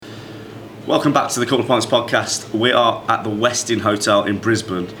Welcome back to the Couple of Pints podcast. We are at the Westin Hotel in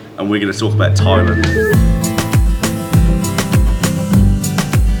Brisbane and we're going to talk about Thailand.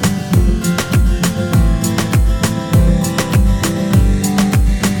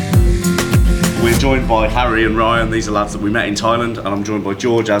 We're joined by Harry and Ryan. These are lads that we met in Thailand, and I'm joined by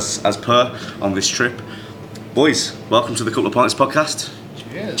George as per on this trip. Boys, welcome to the Couple of Pints podcast.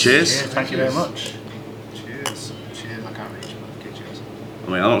 Cheers. Cheers. Thank you very much. Cheers. Cheers. I can't reach, but okay, cheers.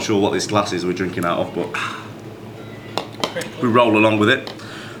 I mean, I'm not sure what this glass is we're drinking out of, but we roll along with it.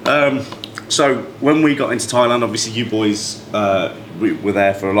 So when we got into Thailand, obviously you boys were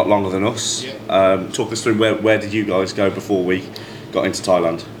there for a lot longer than us. Yeah. Talk us through where did you guys go before we got into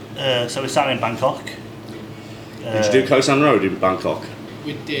Thailand? So we started in Bangkok. Did you do Koh San Road in Bangkok?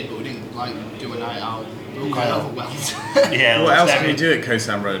 We did, but we didn't do a night out. We were quite overwhelmed. Yeah. What else can you do at Koh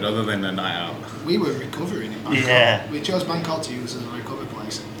San Road other than a night out? We were recovering in Bangkok. Yeah. We chose Bangkok to use as a recovery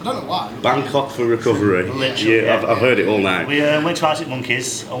place. I don't know why. Bangkok for recovery. Literally, Yeah, I've heard it all now. We went to Arctic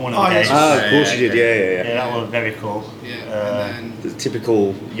Monkeys on one of Oh, the yes. days. Of course you did, Yeah, yeah. that was very cool. Yeah, and then The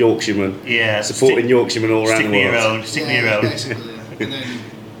typical Yorkshireman, Yeah. supporting Yorkshiremen all around Stick the me your world. own. Stick me your own. basically. Yeah. And then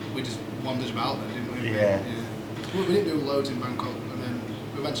we just wandered about there, didn't we? Yeah. We didn't do loads in Bangkok, and then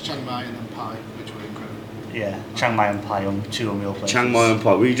we went to Chiang Mai and then Pai, which were incredible. Yeah. Chiang Mai and Pai, two unreal places. Chiang Mai and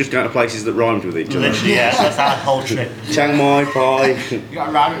Pai. Were you just going to places that rhymed with each other? Literally, yeah. That's our whole trip. Chiang Mai, Pai. You got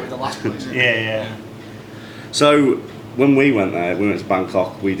to rhyme it with the last place. Yeah. So when we went there, we went to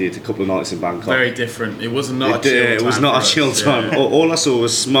Bangkok. We did a couple of nights in Bangkok. Very different. It was not a chill time. It was not for a us, chill yeah. time. All I saw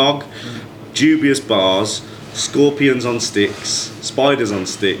was smog, dubious bars, scorpions on sticks, spiders on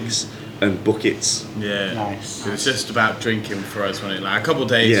sticks, and buckets. Yeah. Nice. It was just about drinking for us, wasn't it? Like a couple of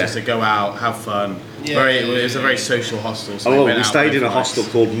days Yeah. just to go out, have fun. Yeah. It was a very social hostel. So Oh, went we out stayed in a both nights. hostel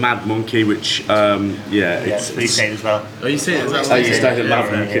called Mad Monkey, which It's pretty safe as well. Oh, you see it? Is that Oh, what you you stayed at Mad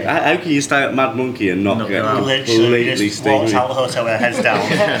Yeah, Monkey. yeah. How can you stay at Mad Monkey and not Not get go out. Literally, completely just walked steamy? out the hotel with our heads down.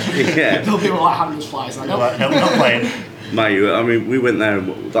 Yeah, There'll be like handless flies. Like, No, not playing. mate. I mean, we went there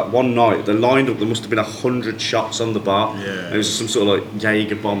and that one night. They lined up. There must have been 100 shots on the bar. Yeah. It was some sort of like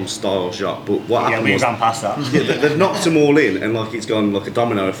Jaeger bomb style shot. But what Yeah, happened we was, ran past that. yeah, they've knocked them all in, and like it's gone like a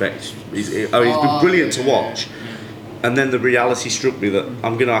domino effect. It's been brilliant to watch. And then the reality struck me that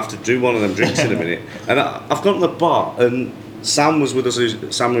I'm going to have to do one of them drinks in a minute. And I've gone to the bar, and Sam was with us.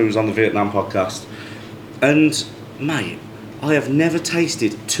 Sam, who was on the Vietnam podcast, and mate, I have never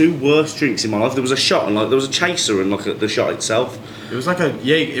tasted two worse drinks in my life. There was a shot, and like there was a chaser, and like the shot itself. It was like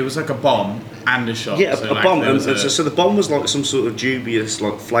a bomb and a shot. Yeah, So, a like, bomb. there And was so the bomb was like some sort of dubious,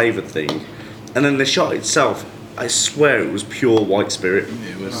 like flavoured thing, and then the shot itself, I swear it was pure white spirit.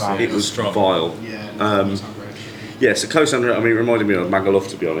 It It was strong. vile. yeah, that's not great. Yeah, so Koh San Road, I mean, it reminded me of Magaluf,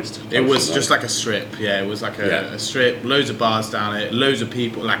 to be honest. It was just like a strip, yeah. It was like Yeah. a strip, loads of bars down it, loads of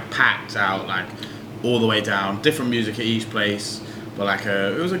people, like packed out, like all the way down. Different music at each place, but like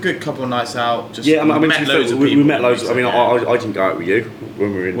it was a good couple of nights out. Just Yeah, I mean, met to be loads fair, of we people. met loads. I mean, Yeah. I didn't go out with you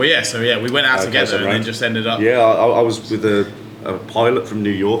when we were in. Well, yeah, so yeah, we went out Koh together San and then Road. just ended up. Yeah, I was with a pilot from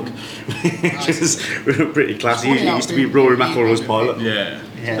New York, which is pretty classy. He used to be Rory McIlroy's pilot. Yeah.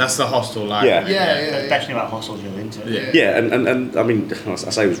 Yeah. That's the hostel life. Yeah. Yeah. Definitely about hostels you're into. Yeah. Yeah, and I mean, I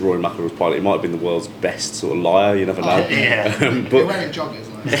say it was Rory McIlroy's pilot. He might have been the world's best sort of liar. You never know. Yeah. We're But wearing joggers.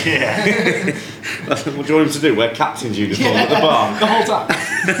 Like. Yeah. what do you want him to do? Wear captain's uniform at the bar? the whole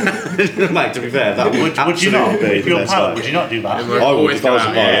time. Mate, to be fair, that would Would you not? absolutely be If the you're a best pilot, way. would you not do that? We're I would always if I was a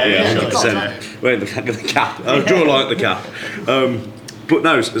go out, pilot, yeah, yeah, sure. 100%. Wearing the cap. I'd draw a line at the cap. But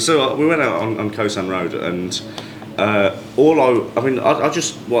no, so we went out on Koh San Road, and I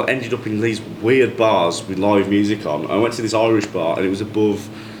just ended up in these weird bars with live music on. I went to this Irish bar, and it was above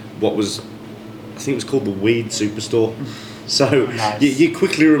what was, I think it was called the Weed Superstore. So Nice. you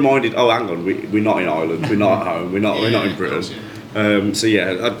quickly reminded, oh, hang on, we're not in Ireland, we're not at home, we're not in Britain. So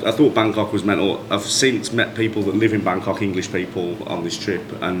yeah, I thought Bangkok was mental. I've since met people that live in Bangkok, English people, on this trip,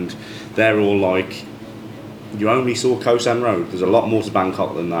 and they're all like, you only saw Koh San Road. There's a lot more to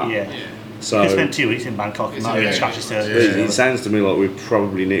Bangkok than that. Yeah. So You spent 2 weeks in Bangkok. You might really scratch your surface. it sounds to me like we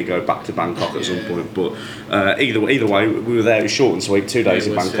probably need to go back to Bangkok at some point. But either way, we were there. It was short and sweet, 2 days It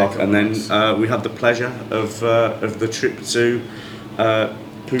in was, Bangkok, yeah, and then couple we had the pleasure of the trip to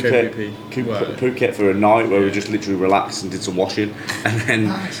Phuket, KPP. Phuket for a night where we just literally relaxed and did some washing, and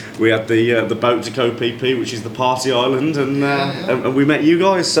then we had the boat to Koh Phi Phi, which is the party island, and we met you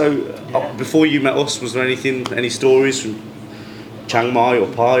guys. So before you met us, was there any stories from Chiang Mai or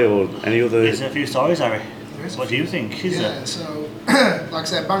Pai or any other? There's a few stories, Harry. is. What do you think? Is Yeah, it? so like I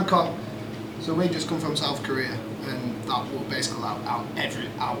said, Bangkok. So we just come from South Korea, and that was basically out every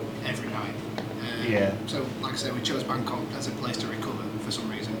night. Yeah. So like I said, we chose Bangkok as a place to recover for some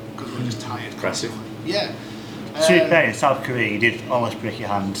reason because were just tired. Impressive. Yeah. To be fair, in South Korea, you did almost break your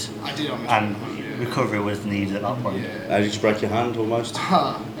hand, I did almost and break my hand, recovery was needed at that point. Yeah. How did you break your hand almost?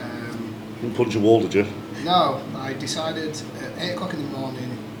 Um, You didn't punch a wall, did you? no, I decided at 8 o'clock in the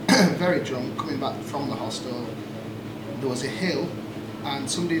morning, very drunk, coming back from the hostel, there was a hill and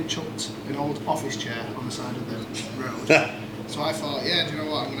somebody had chucked an old office chair on the side of the road. So I thought, yeah, do you know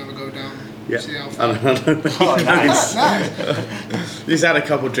what, I'm going to have a go down, see how far. Oh, nice. Nice. He's had a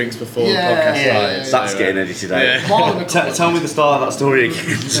couple drinks before Yeah, the podcast yeah, started. yeah, That's so, getting edited out. Yeah. More than a couple Tell me the start of that story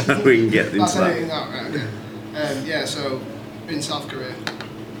again so we can get into That's that. editing out, right, okay. Yeah, so in South Korea,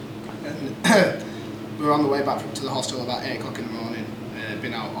 and we were on the way back to the hostel about 8 o'clock in the morning,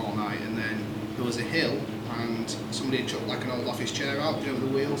 been out all night, and then there was a hill, and somebody had chucked like an old office chair out, you know, with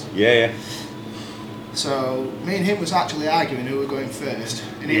the wheels. Yeah. So me and him was actually arguing who were going first,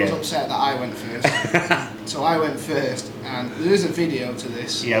 and he was Yeah. upset that I went first. So I went first, and there is a video to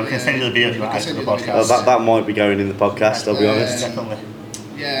this. Yeah, we can send you the video if you we want can to add to send the you podcast. That might be going in the podcast, I'll be honest. Definitely.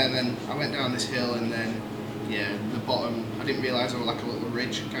 Yeah, and then I went down this hill, and then the bottom, I didn't realise there was like a little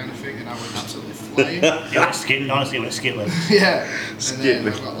ridge kind of thing, and I went absolutely flying. You went skidding, honestly, you went skidding. Yeah, and then Skipping.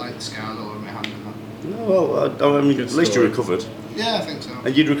 I've got like scars all over my hand and that. Well, I mean, Good at least you story. recovered. Yeah, I think so.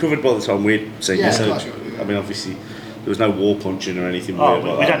 And you'd recovered by the time we'd seen Yeah, you, so, of course you would, yeah. I mean, obviously, there was no wall punching or anything Oh, weird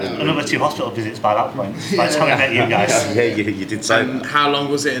like we'd that. had another 2 hospital visits by that point. By the time we met you guys. Yeah, you did say And that. how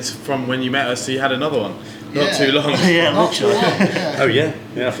long was it from when you met us to you had another one? Not Yeah. too long. Yeah, Not too literally. long, yeah. Oh,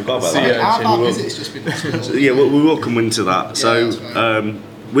 yeah, I forgot about See that. ya. Our actually, we will. visit's just been hospital. So, yeah, we will come into that. Yeah, So, that's fine.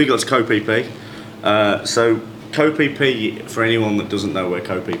 we got to Koh-Phi-Phi. So, Koh-Phi-Phi, for anyone that doesn't know where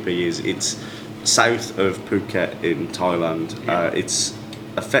Koh-Phi-Phi is, it's south of Phuket in Thailand. It's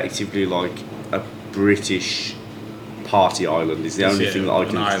effectively like a British party island is the only Yeah, thing that I an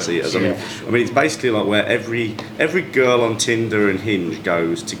can island. see it as. I Yeah. mean, it's basically like where every girl on Tinder and Hinge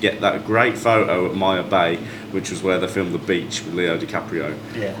goes to get that great photo at Maya Bay, which was where they filmed The Beach with Leo DiCaprio.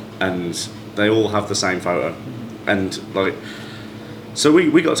 Yeah. And they all have the same photo. And like, so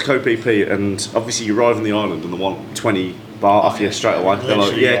we got to Koh-Phi-Phi, and obviously you arrive on the island and they want 20 baht off you straight away. They're like,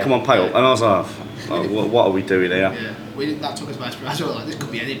 Literally, yeah, yeah. come on, pay up. And I was like, what are we doing here? Yeah, that took us by surprise. We were like, this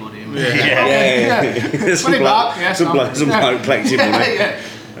could be anybody. Yeah. Some 20 bloke- baht, yeah, some bloke collecting money. Yeah.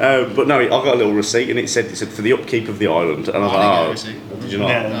 But no, I got a little receipt, and it said for the upkeep of the island, and I was I didn't get a like, receipt. did you not?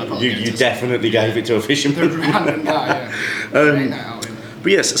 No, I probably you gave it you to definitely gave it to a The fisherman. random guy, yeah. Great night out, yeah.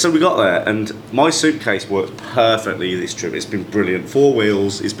 But yes, so we got there, and my suitcase worked perfectly this trip. It's been brilliant. 4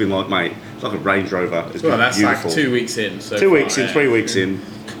 wheels. It's been like, mate, it's like a Range Rover. It's Well, been that's beautiful. like 2 weeks in. So 2 far, weeks in, yeah. 3 weeks in,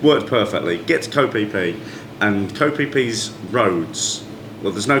 worked perfectly. Get to Koh-Phi-Phi, and Koh-Phi-Phi's roads.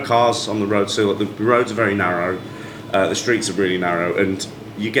 Well, there's no cars on the road, so like, the roads are very narrow. The streets are really narrow, and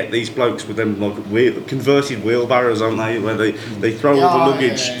you get these blokes with them like converted wheelbarrows, aren't they? Where they throw all the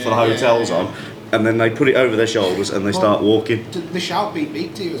luggage for the hotels on, and then they put it over their shoulders and they start walking. The shout beep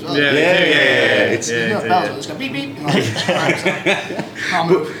beep to you as well. Yeah, It's- There's no bells, but it's go beep beep. Can't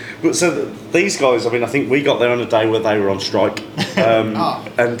move. But so these guys, I mean, I think we got there on a day where they were on strike, and I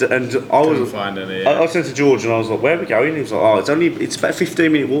Couldn't was. find any. I said to George, and I was like, "Where are we going?" He was like, "Oh, it's about a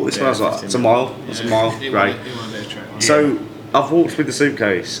 15-minute walk." This Yeah, one, I was like, 15 "It's a mile. It's a mile. He Great." wanted a trek. So I've walked with the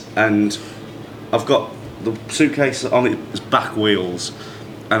suitcase, and I've got the suitcase on its back wheels,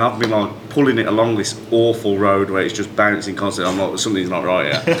 and I've been like pulling it along this awful road where it's just bouncing constantly. I'm like, something's not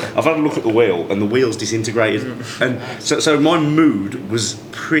right here. I've had a look at the wheel, and the wheel's disintegrated, and so my mood was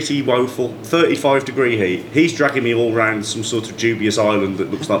pretty woeful. 35-degree heat. He's dragging me all around some sort of dubious island that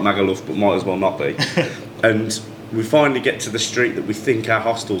looks like Magaluf, but might as well not be. And we finally get to the street that we think our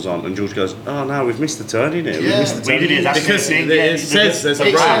hostel's on, and George goes, "Oh no, we've missed the turn in it. We've Yeah. missed the We turn." did it exactly Because the same. it says there's a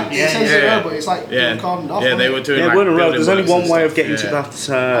It road. says Yeah, it's a road, but it's like Yeah, cordoned off. yeah, they wasn't were it? doing Yeah, like we're on a road. building There's only works one and way of stuff, getting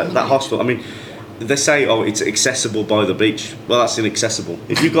to that hostel. I mean, they say, "Oh, it's accessible by the beach." Well, that's inaccessible.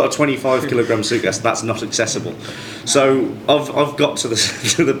 If you've got a 25-kilogram suitcase, that's not accessible. So I've got to the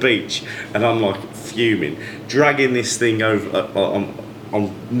to the beach, and I'm like fuming, dragging this thing over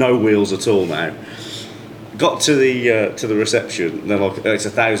on no wheels at all now. Got to the reception. They're like, "It's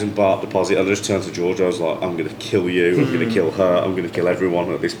 1,000 baht deposit." I just turned to George. I was like, "I'm going to kill you. I'm going to kill her. I'm going to kill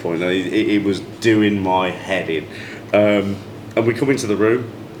everyone at this point." And it was doing my head in. And we come into the room,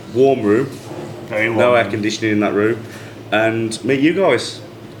 warm room, Very well. no air conditioning in that room, and meet you guys.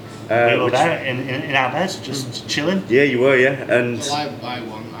 We were which- there in our beds, just chilling. Yeah, you were. Yeah, and Well, I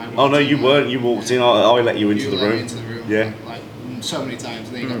won. oh no, you weren't. You walked in. I let you into You the let me room. into the room. Yeah. Like so many times,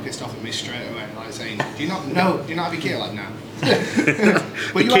 and then you got pissed off at me straight away, like saying, "Do you not know? Do you not have your key?" Like, nah.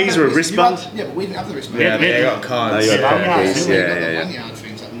 But you keys had were a you wristband? had- Yeah, but we didn't have the wristband. Yeah, Yeah, they got cards. No, you had Yeah, cards, yeah, We yeah, got the yeah. lanyard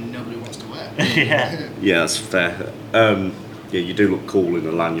things that nobody wants to wear. Yeah. Yeah, that's fair. Yeah, you do look cool in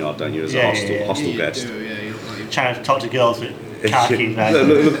a lanyard, don't you, as a hostel You guest? do, yeah, you look like Trying to talk to girls with khaki looking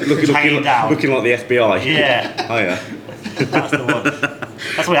down. like the FBI. Yeah. Oh yeah. That's the one.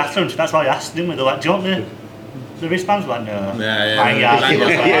 That's why I asked him. That's why I asked him. They're like, "Do you want the wristbands?" Like, no.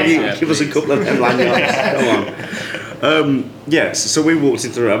 Yeah, give us a couple of them lanyards. Come on. Yes. So we walked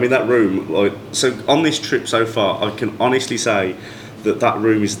into the room. I mean, that room. Like, so on this trip so far, I can honestly say that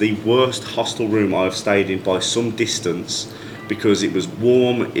room is the worst hostel room I've stayed in by some distance, because it was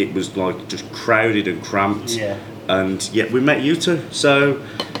warm. It was like just crowded and cramped. Yeah. And yet we met you two. So.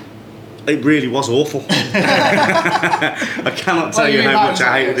 It really was awful. I cannot tell you how much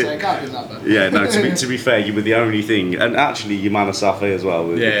I hated it. So it can't be that bad. Yeah, no. To be fair, you were the only thing, and actually, your man Safi as well,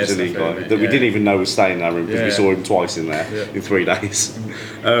 the Brazilian guy that we didn't even know was staying in that room because we saw him twice in there in 3 days.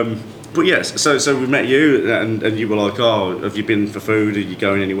 But yes, so we met you, and you were like, "Oh, have you been for food? Are you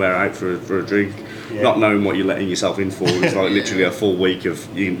going anywhere out for a drink?" Yeah. Not knowing what you're letting yourself in for. It's like literally a full week of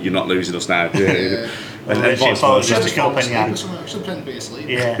you're not losing us now. And vice versa. Just to go up in the hand. Should pretend to be asleep.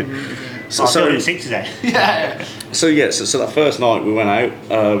 Yeah. So, I'll do it at 6 today. Yeah. so that first night we went out,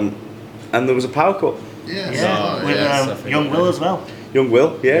 and there was a power cut. Yeah. With young Will as well. Young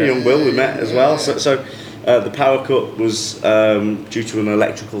Will we met as well. So the power cut was due to an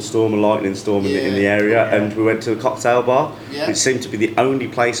electrical storm, a lightning storm in the area, and we went to a cocktail bar, which seemed to be the only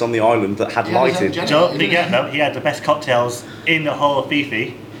place on the island that had lighting. Don't forget though, he had the best cocktails in the whole of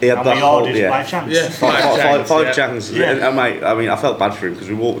Fifi. He had and the we whole, ordered 5 chance. Yeah, five Jangs. Yeah. And mate, I mean, I felt bad for him because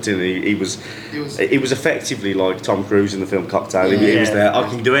we walked in and he was effectively like Tom Cruise in the film Cocktail. He was there. I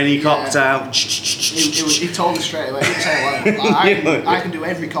can do any cocktail. He told us straight away. He said, like, I can do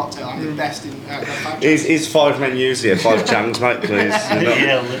every cocktail. I'm the best in. Here's 5 menus here, 5 Jangs, mate,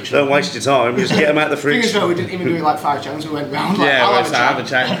 please. Don't waste your time. Just get them out the The thing fridge. is, though, we didn't even do it like 5 Jangs. We went round. Like, Yeah, I'll I have a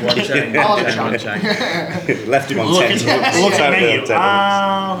chang, one chang, I'll have a one chang. chang. Left him on Look 10. at the menu.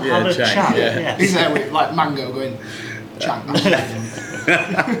 I'll have a Chang, chat. yeah. Yeah. He's there with like mango going. Chang.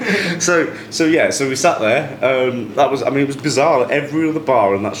 So we sat there. That was, I mean, it was bizarre. Every other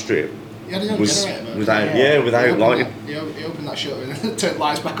bar on that strip He had his own was generator, without lighting. He opened that shutter and turned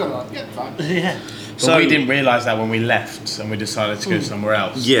lights back on. Like, yeah, fine. Yeah. But we didn't realise that when we left and we decided to go somewhere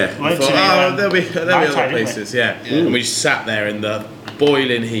else. Yeah. We Went to thought, the, there'll be other nighttime, didn't places, and we just sat there in the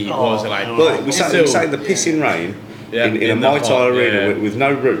boiling heat. Oh, Was it like? Well, we sat in the pissing rain in a Mai Tai arena with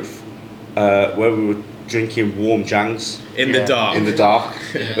no roof, where we were drinking warm Jangs in the dark. in the dark.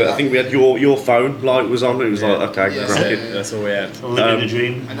 But I think we had your phone light was on. It was like, okay, Yeah. cracking. That's all we had. living the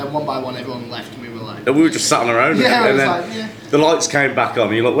dream. And then one by one, everyone left, and we were like, And we were just sat on our own. Yeah, and it was then like, the lights came back on.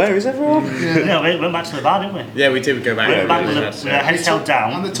 And you're like, where is everyone? No, we went back to the bar, didn't we? Yeah, we did go back. We went back we with our heads held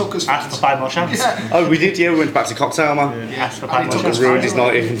down. And they took us. Asked for 5 more chances. Yeah. Oh, we did. Yeah, we went back to Cocktail Man. Asked for And 5 he more took us chances. Ruined his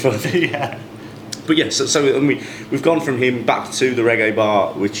night even further. Yeah. But yeah, so and we've gone from him back to the reggae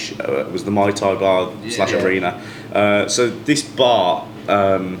bar, which was the Mai Tai bar / arena. So this bar,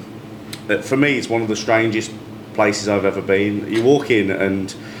 for me, it's one of the strangest places I've ever been. You walk in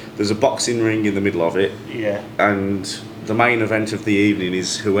and there's a boxing ring in the middle of it, Yeah. and the main event of the evening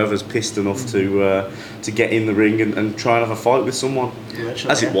is whoever's pissed enough to get in the ring and try and have a fight with someone.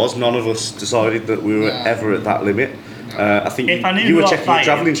 Literally, As it was, none of us decided that we were ever at that limit. I think If I knew you were who I checking your fighting-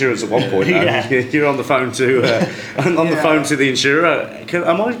 travel insurance at one point. Yeah. You're on the phone to the phone to the insurer.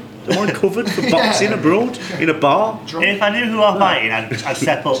 Am I covered for boxing abroad in a bar? If I knew who I was fighting, I'd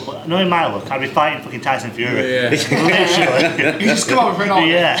step up. But knowing my luck, I'd be fighting fucking Tyson Fury. Yeah. Literally. You just come over for an hour.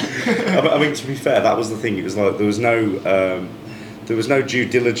 Yeah. I mean, to be fair, that was the thing. It was like there was no due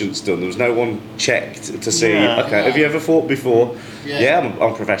diligence done. There was no one checked to see. Yeah. Okay, have you ever fought before? Yeah. I'm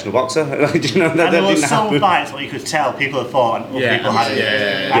a professional boxer. Do you know that And there was didn't some happen? fights where you could tell people had fought and other Yeah. people hadn't.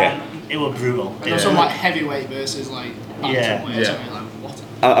 Yeah. And it was brutal. And there was some like heavyweight versus like bantamweight or something like what?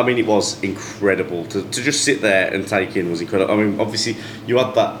 I mean, it was incredible to just sit there and take in. Was incredible. I mean, obviously, you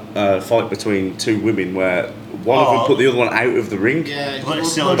had that fight between 2 women where one of them put the other one out of the ring. Yeah, But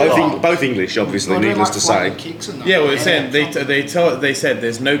it's still Both English, obviously, They were doing, needless like, to say. flying kicks and that. Yeah, well, we were saying they said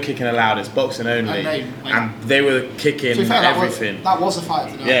there's no kicking allowed. It's boxing only, And they were kicking To be fair, everything. that was a fight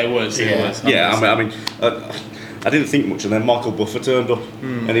of the night. Yeah, it was. Yeah. It was. Yeah, I mean, I didn't think much, and then Michael Buffer turned up,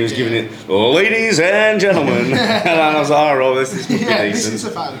 and he was giving it, ladies and gentlemen, and I was like, all right, this must be Yeah, this is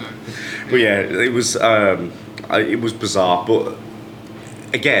decent. a fight of the night. But yeah, it was bizarre, but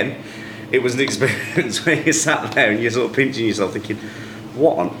again, it was an experience where you sat there and you're sort of pinching yourself, thinking,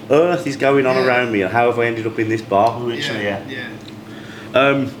 what on earth is going on around me, and how have I ended up in this bar? Literally, yeah.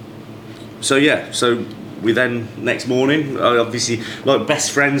 Yeah. So we then next morning, obviously like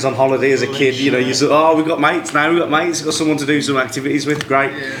best friends on holiday as a kid. You know, you said, "Oh, we've got mates now. We've got someone to do some activities with."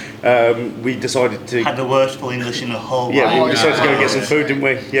 Great. We decided to. Had the worst full English in the whole. Yeah, life. we decided to go and get some food, didn't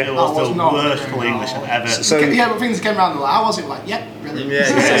we? It Yeah. was the not worst very full well. English I've ever. So but things came around. Like, how was it? Like, yep, brilliant.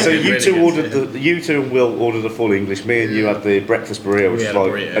 Yeah, So really you two good, ordered you two and Will ordered the full English. Me and you had the breakfast burrito, which We is had a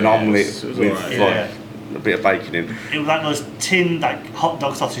like burrito, an yeah, omelette it was with alright. like Yeah. a bit of bacon in. It was like those tinned like hot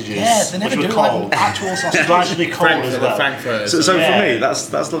dog sausages. Yeah, they never which do were like cold. actual sausages. Gradually cold as Frankfurt, the well. Frankfurters. So Yeah. for me,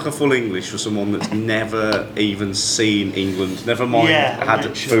 that's like a full English for someone that's never even seen England, never mind Yeah, had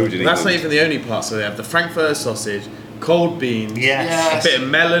yeah, food in That's not England. even the only part. So they have the Frankfurter sausage, cold beans, Yes. a bit of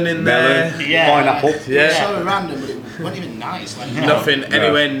melon in there. Melon, Yeah. pineapple. Yeah. It's so random, but it wasn't even nice. Like, Nothing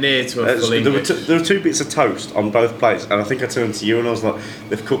anywhere near to a full There were, English. there were two bits of toast on both plates, and I think I turned to you and I was like,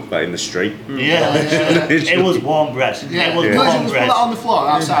 "They've cooked that in the street." Yeah, literally. It was warm bread. Yeah, It was Virgin warm just put bread. that on the floor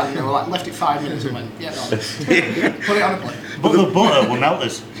outside, and they were like, left it 5 minutes and went, yeah, no. Put it on a plate. But the butter will melt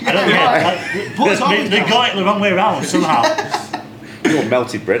us. I don't get Butter's it. always They melted. got it the wrong way around somehow. You want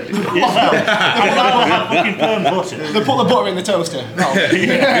melted bread, didn't you? Yeah, well, I'd rather have fucking firm butter. They put the butter in the toaster. No.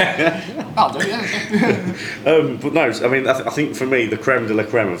 I'll do it, yeah. But no, I mean, I think for me, the creme de la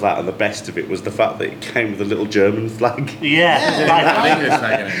creme of that and the best of it was the fact that it came with a little German flag. Yeah, Yeah. English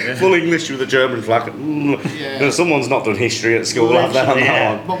flag in it, yeah. Full English with a German flag. Yeah. You know, someone's not done history at school, have they, on Literally, that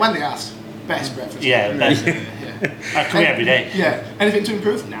yeah. one? But when they asked, best breakfast. yeah, best. I come here every day. Yeah. Anything to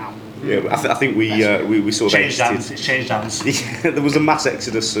improve? Now. Yeah, I think we sort of Changed hands. exited. It's changed hands. Yeah, there was a mass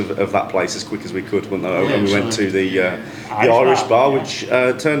exodus of that place as quick as we could, wasn't there? And we went to the Irish Irish bar, bar, yeah.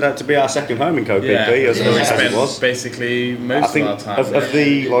 which turned out to be our second home in Code Yeah, BP, as we it spent was. basically I most think of our time. of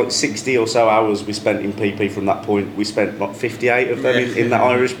the like 60 or so hours we spent in PP from that point, we spent like 58 of them in that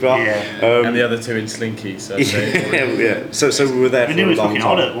Irish bar. Yeah. and the other two in Slinky. So Yeah. So we were there We for knew a it was long fucking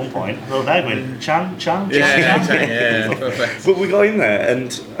time. odd at one point. We were there going, Chan. yeah, perfect. But we got in there,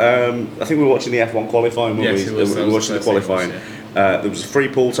 and I think we were watching the F1 qualifying. Weren't Yes, we? it was- We that were was watching the the first qualifying. thing, There was a free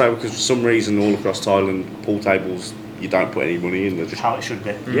pool table because for some reason all across Thailand, pool tables you don't put any money in. They're just How it should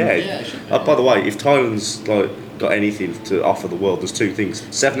be. yeah. it should be. By the way, if Thailand's like got anything to offer the world, there's two things: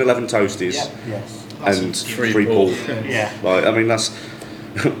 7-Eleven Toasties Yeah. Yes. and Free free pool. pool. Yeah. Like, I mean, that's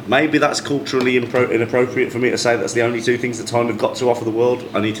maybe that's culturally inappropriate for me to say that's the only two things that Thailand have got to offer the world.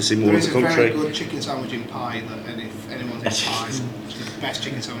 I need to see more There of is the a country. very good chicken sandwich in Pie that, and if anyone's in Pie, it's the best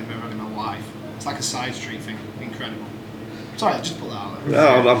chicken sandwich I've ever had in my life. It's like a side street thing. Incredible. Sorry, I just put that out there.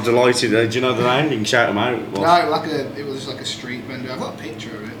 Oh, I'm delighted. Do you know the name? You can shout them out. No, it was like a street vendor. I've got a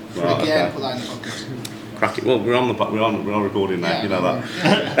picture of it. Right, Again, okay. put that in the podcast. Crack it. Well, we're on recording now. You know that.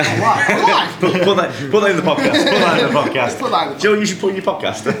 I'm live. Put that in the podcast. Put that in the podcast. Put that in the Do you know what you should put in your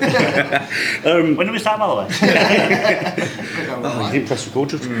podcast? When did we start, by the way? Oh, you didn't press record,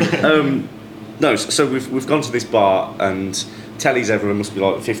 Judge. No, so we've gone to this bar and tellies everywhere. Must be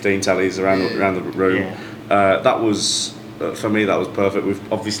like 15 tellies around the room. Yeah. That was for me. That was perfect.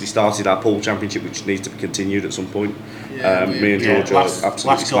 We've obviously started our pool championship, which needs to be continued at some point. Yeah, Me and Yeah, George are last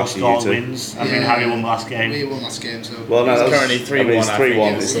absolutely goal smashing you scored two. wins. I mean, Yeah. Harry won the last game. We won last game, so Well, no, It's that's currently 3-1, It's I 3-1.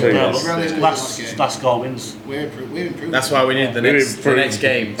 think. It's Yeah, 3-1. No, We're only but good last score wins. we're improved. That's why we need the We're next improved.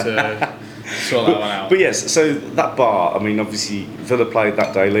 game to sort that one out. But yes, so that bar. I mean, obviously Villa played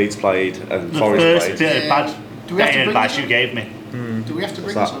that day, Leeds played, and The Forest first played. bit of bad Do we have to betting bring advice this you up? gave me. Do we have to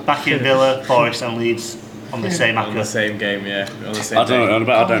bring What's this up? Back in Villa, Forest and Leeds on the same on the acca. same game, yeah. On the same I don't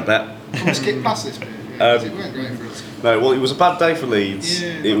know. I don't bet. Can we skip past this bit? Yeah, 'cause it weren't great for us. No, well, it was a bad day for Leeds. Yeah,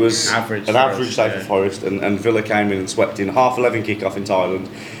 it was average an for average us, day yeah. for Forest, and Villa came in and swept in. 11:30 kick-off in Thailand.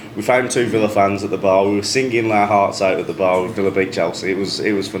 We found two Villa fans at the bar. We were singing our hearts out at the bar with Villa beat Chelsea. It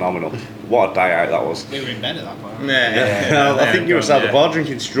was phenomenal. What a day out that was. We were in bed at that point. I think you were sat at the bar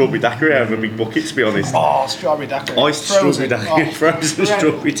drinking strawberry daiquiri out of a big bucket, to be honest. Oh, strawberry daiquiri. Iced Frozen. strawberry daiquiri, Oh, frozen incredible.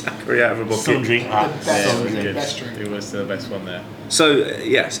 strawberry daiquiri out of a bucket. Some drink that. The best. Some Yeah. drink. Best drink. It was the best one there. So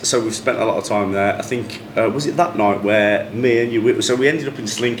yes, so we've spent a lot of time there. I think was it that night where me and you? So we ended up in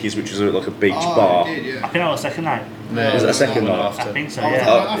Slinky's, which was like a beach Oh, bar. we did, I yeah. think that was the second night. No, Was it a second one night? after. I think so, Oh, yeah.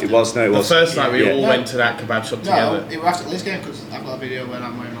 Oh, it was no, it The was. first night we Yeah. all No. went to that kebab shop No, together. it was after Leeds game because I've got a video when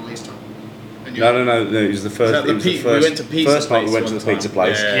I'm wearing my Leeds top. And you- No, it was the first. that the it was the we first, went to pizza first night we place went to one the pizza time.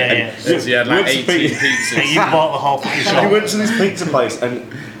 place. Yeah, Yeah, And yeah. So you had like we went to 18 pizza- Hey, pizzas. you bought the whole fucking You shop. went to this pizza place and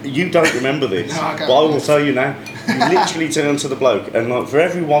you don't remember this, No, I can't but I will remember. tell you now. You literally turned to the bloke and like for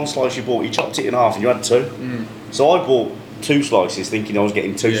every one slice you bought, he chopped it in half and you had two. So I bought 2 slices thinking I was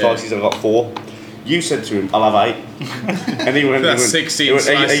getting 2 Yeah. slices. I got 4. You said to him, "I'll have 8," and he went, That's he went, 16 he went,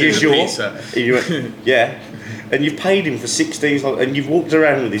 "Are you slices of sure?" pizza. And you went, "Yeah." and you've paid him for 16, and you've walked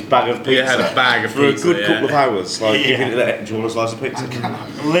around with this bag of pizza. He had a bag of for pizza, a good couple of hours, like Yeah. giving it that. Do you want a slice of pizza?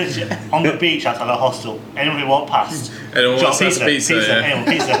 Literally, on the beach outside the hostel, anyone who walked past, Anyone "Do you wants want some pizza, yeah." anyone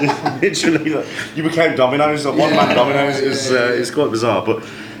pizza. Literally, like, you became Domino's, like one-man Domino's. It's quite bizarre, but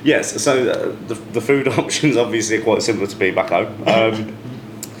yes. So the food options obviously are quite similar to being back home.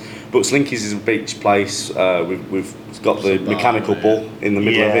 But Slinky's is a beach place. We've got the mechanical bull in the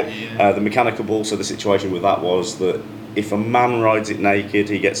middle of it. The mechanical bull. So the situation with that was that if a man rides it naked,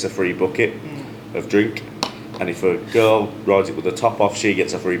 he gets a free bucket of drink, and if a girl rides it with the top off, she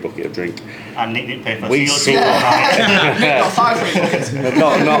gets a free bucket of drink. And Nick paid for We your saw- tea all night. Got 5 free buckets.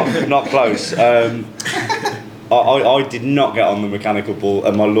 not close. I did not get on the mechanical bull,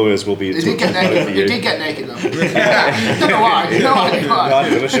 and my lawyers will be. He did get naked. He did get naked though. Don't know why. No idea No, I why. had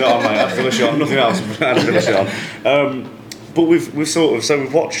to finish it on, mate. I had to finish it on. Nothing else. I had to finish it on. But we've sort of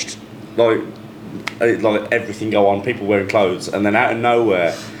we've watched like everything go on. People wearing clothes, and then out of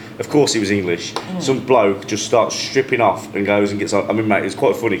nowhere, of course he was English. Some bloke just starts stripping off and goes and gets on. I mean, mate, it's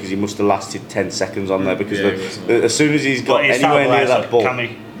quite funny because he must have lasted 10 seconds on there because Yeah, he was, as soon as he's got But it's anywhere not near like, that ball. Can we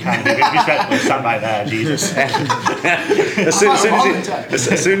be respectful? Stand right there, Jesus. As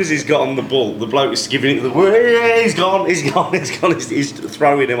soon as he's got on the ball, the bloke is giving it the yeah, he's gone. He's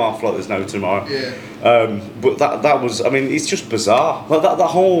throwing him off like there's no tomorrow. Yeah. But that was, I mean, it's just bizarre. Like that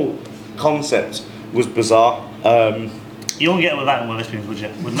whole concept was bizarre. You won't get with that in Wetherspoons, would you?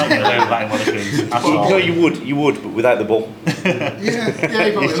 Would not get away with that in Wetherspoons at all. No, you would, but without the ball. Yeah,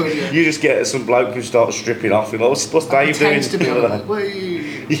 you probably would, yeah. You just get some bloke who starts stripping off. And like, what's Dave doing? Pretends to be on it. Whee.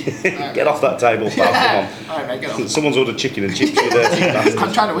 Get off that table, pal. Come Alright, mate, get on. off. Someone's ordered chicken and chips. You dirty bastard.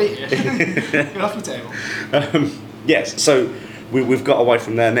 I'm trying to eat you. Get off the table. Yes, so we've got away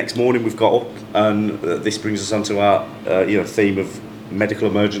from there. Next morning we've got up, and this brings us onto our theme of medical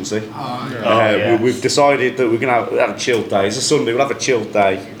emergency. We've decided that we're going to have a chilled day. It's a Sunday. We'll have a chilled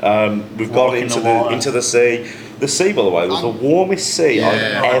day. We've gone into the sea. The sea, by the way, was the warmest sea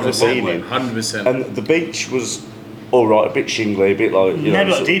I've ever been in. 100%. And the beach was all right, a bit shingly, a bit like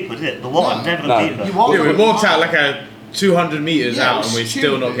Never got deeper, did it? The water never got deeper. We walked out like a 200 metres out and we're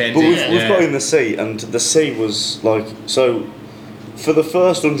still not getting But deep. we've got in the sea, and the sea was like so. For the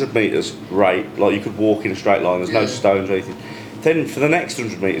first 100 metres, great. Like you could walk in a straight line. There's no stones or anything. Then for the next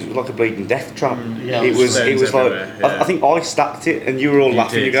 100 metres, it was like a bleeding death trap. Yeah, it was like everywhere, I think I stacked it, and you were all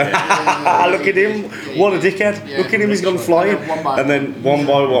laughing. did, You go, look at him! What a dickhead! Yeah, Look at him! He's gone flying. And And then one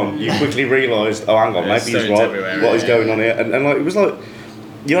by one, you quickly realised, oh, hang on, There's maybe he's stones right. everywhere, What is going on here? And like it was like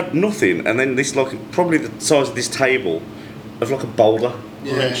you had nothing, and then this like probably the size of this table, of like a boulder.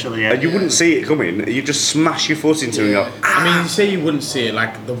 Literally, yeah. And you wouldn't see it coming. You just smash your foot into it and go, I mean, you say you wouldn't see it,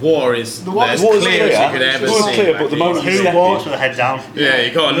 like the water is as water's clear clear, as you could ever the water's see. clear, like, but the it's- moment you Who step walks in- with their head down? Yeah,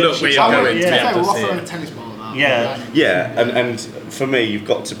 you got to look where you're Literally. going to be Yeah. able We're to see throwing a it. tennis ball at that. Yeah. yeah, and for me, you've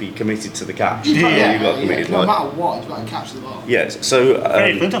got to be committed to the catch. Yeah, You've got committed. No like, matter what, you've got to catch the ball. yes, so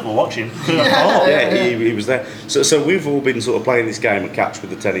Very Flintoff for watching. he was there. So we've all been sort of playing this game of catch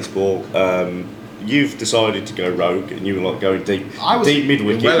with the tennis ball. You've decided to go rogue, and you were like going deep mid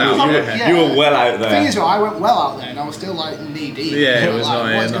wicket. well out, You were well out The thing there. is, I went well out there, and I was still like knee deep. Yeah, it was like,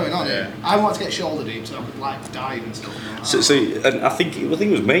 not- what's yeah, going on yeah. here? I want to get shoulder deep, so I could like dive and stuff. Like that. So and I think it was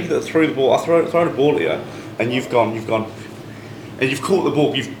me that threw the ball. I thrown a ball at you, and you've gone, and you've caught the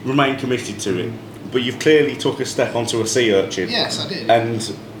ball. You've remained committed to it, but you've clearly took a step onto a sea urchin. Yes, I did.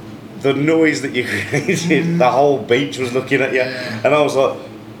 And the noise that you created, the whole beach was looking at you, and I was like,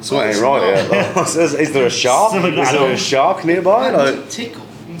 something ain't right here. Like, is there a shark? Something Is there a shark nearby? It was Like, a tickle,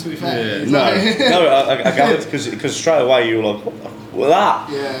 to be fair. Yeah. It's no, like- no, I gathered because straight away you were like, what that?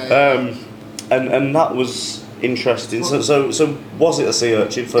 Yeah. And that was interesting. So was it a sea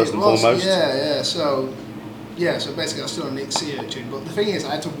urchin first It and was, foremost? Yeah, so basically I was still a neat sea urchin, but the thing is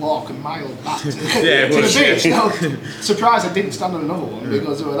I had to walk a mile back to, Yeah, to the well, beach. yeah. No, surprised I didn't stand on another one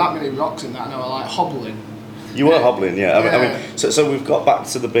because there were that many rocks in that and I was like hobbling. You were hobbling, yeah. I Yeah. mean, so we've got back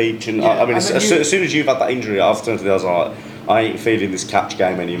to the beach, and I mean, and then as soon as you've had that injury, I've turned to the other side. Like, I ain't feeling this catch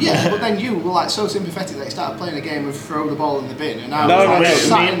game anymore. Yeah, but then you were like so sympathetic that you started playing a game of throw the ball in the bin, and I No, was no, like, no.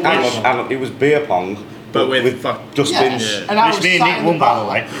 sat in Hang on, it was beer pong, But with dustbins. Yeah. And I Which was me and sat Nick in won, the by the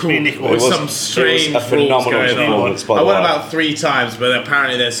bar. way. Which me and Nick It won. was- some strange it was a phenomenal rules going performance, on. by the I won way. about 3 times, but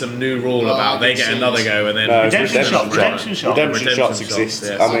apparently there's some new rule Well, about I they didn't get see another this. go and then No, it's Redemption shot, redemption shot. Redemption shots Redemption exist.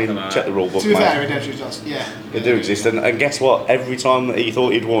 shots, yeah, I mean, something like check the rule book, To be fair, mate. redemption shots, yeah. They do exist, and guess what? Every time that he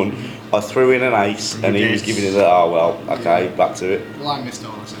thought he'd won, I threw in an ace, and he did. was giving it a, oh well, okay, back to it. Well, I missed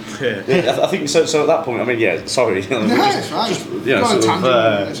all of it. Yeah. I think so. So at that point, I mean, yeah. Sorry, No, it's fine. just Go on a sort of,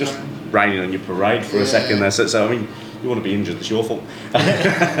 tangent, it's just fine. raining on your parade for a second there. So I mean, You want to be injured, that's your fault.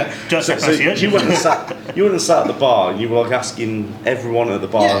 Just So you went and sat at the bar and you were like asking everyone at the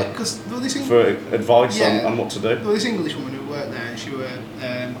bar Yeah, because for advice on what to do. There was this English woman who worked there, and she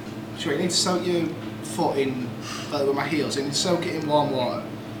went, you need to soak your foot in, like with my heels, and you soak it in warm water.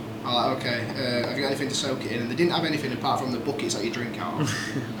 I'm like, okay, have you got anything to soak it in? And they didn't have anything apart from the buckets that you drink out of.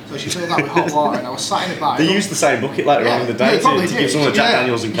 So she filled that with hot water, and I was sat in the bar. They used the same bucket later on in the day to give someone a Jack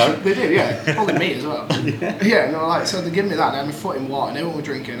Daniels and Coke. They did, yeah. Probably me as well. Yeah, and they were like, so they give me that, and I had my foot in water, and everyone were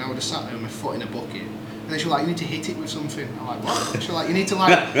drinking, and I would have sat there with my foot in a bucket. And then she was like, you need to hit it with something. I'm like, what? She was like, you need to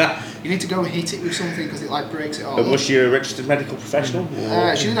go and hit it with something because it like breaks it all. And was she a registered medical professional?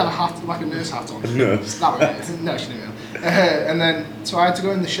 She didn't have a hat, like a nurse hat on. A nurse? That was it. No, she didn't. And then, so I had to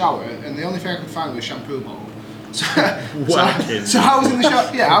go in the shower, and the only thing I could find was a shampoo bottle. So I was in the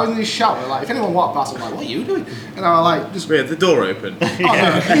shower. Yeah, I was in the shower. Like, if anyone walked past, I was like, "What are you doing?" And I was like, "Just." We had the door open. Oh,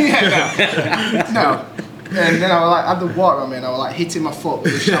 no. And then I was like, had the water on me, and I was like hitting my foot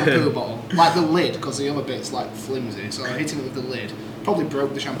with the shampoo bottle, like the lid, because the other bit's like flimsy. So I was hitting it with the lid. Probably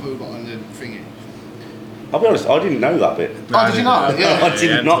broke the shampoo bottle and the thingy. I'll be honest, I didn't know that bit. Oh, did you not? Yeah. I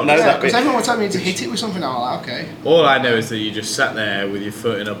did not know that bit. Because everyone was telling me to hit it with something. I was like, okay. All I know is that you just sat there with your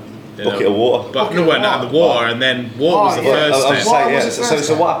foot in a bucket of water. But no, not the water, and then water was the first step.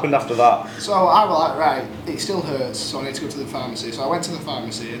 So what happened after that? So I was like, right, it still hurts, so I need to go to the pharmacy. So I went to the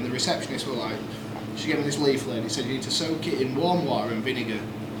pharmacy, and the receptionist was like, she gave me this leaflet, and it said you need to soak it in warm water and vinegar.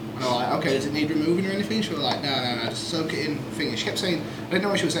 And I was like, okay, does it need removing or anything? She was like, no, just soak it in thing. She kept saying, I didn't know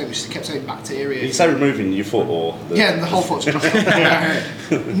what she was saying, but she kept saying bacteria. Did you say removing your foot or? Yeah, the whole foot's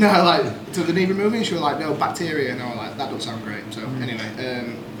No, like, do they need removing? She was like, no, bacteria. And I was like, that doesn't sound great. So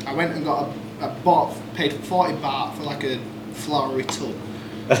anyway, I went and paid 40 baht for like a flowery tub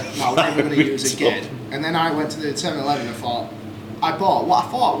that I was never going to use again. And then I went to the 7-Eleven and I bought what I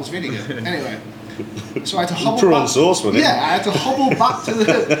thought was vinegar. Anyway. So I had to hobble prawn back. Sauce, wasn't it? Yeah, I had to hobble back to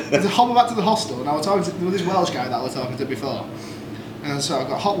the hostel, and I was talking to there was this Welsh guy that I was talking to before, and so I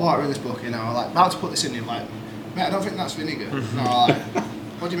got hot water in this bucket, and I was like about to put this in, and like, mate, I don't think that's vinegar. And I was like,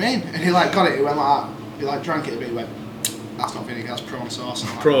 what do you mean? And he like got it, he went like that, he like drank it a bit, he went, that's not vinegar, that's prawn sauce. And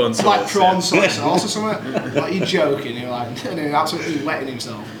I'm like, prawn sauce, like prawn soy sauce or something. Like, you're joking? He was like, and he was absolutely wetting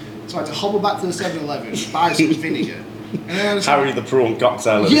himself. So I had to hobble back to the 7-Eleven, buy some vinegar. And then I just Harry the prawn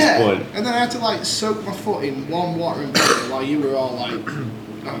cocktail at this point. And then I had to like soak my foot in warm water and vinegar while you were all like, I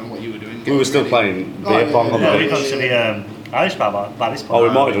don't know what you were doing. We were still playing beer pong on the we got to the Irish bar by this point. Oh, we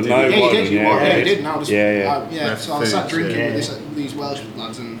might have done. No, yeah, you did. Yeah, you did. Now just, yeah. So I was sat drinking with these Welsh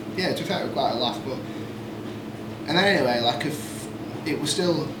lads, and yeah, to be fair, it was quite a laugh. But and then anyway, like if it was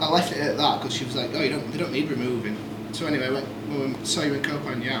still, I left it at that because she was like, oh, they don't need removing. So anyway, I saw you in Copa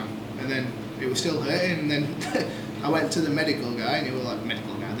and Yam, and then it was still hurting, and then. I went to the medical guy, and he was like,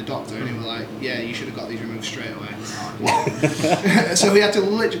 the doctor, and he was like, yeah, you should have got these removed straight away. What? So we had to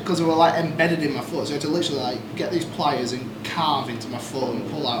literally, because they were like embedded in my foot, so we had to literally like get these pliers and carve into my foot and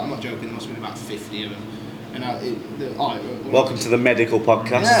pull out. I'm not joking, there must have been about 50 of them. And welcome to the medical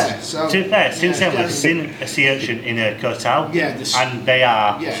podcast. Yeah, so to be fair, since then we've seen a sea urchin in a hotel. Yeah, and they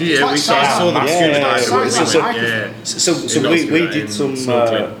are. Yeah, we saw them scuba diving. So we did some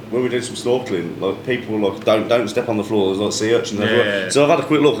when we did some snorkeling. Like people were like, don't step on the floor. There's like sea urchins everywhere. So I've had a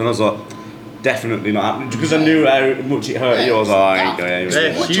quick look and I was like, definitely not happening because I knew how much it hurt you. I was like, I ain't going.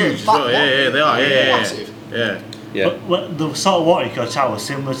 They're huge. Yeah, they are. Yeah. But the sort of water in hotel was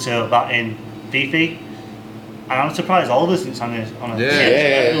similar to that in Fifi. And I'm surprised all the things on a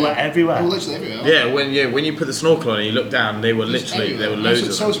They were everywhere. were literally everywhere. Yeah, when you put the snorkel on and you look down, they were literally there were loads of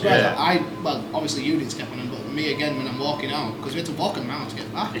them. So surprised that obviously you didn't step on them, but me again when I'm walking out because we had to walk a mile to get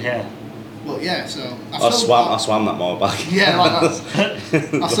back. Yeah. But yeah, so I swam that mile back. Yeah, like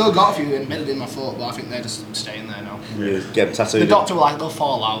that. I still got a few embedded in my foot, but I think they're just staying there now. Yeah, get them tattooed. The doctor was like, they'll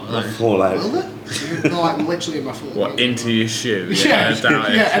fall out. They'll fall out. Will they? They're like literally in my foot. What, into your shoe? Yeah,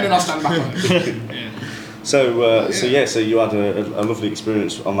 and then I'll stand back on it. Yeah. So you had a lovely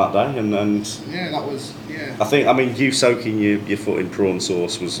experience on that day, and yeah, that was I think you soaking your foot in prawn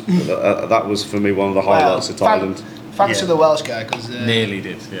sauce was that was for me one of the highlights of Thailand. Thanks to the Welsh guy because nearly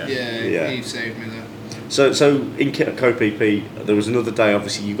did. Yeah, he saved me there. So in Koh Phi Phi, there was another day.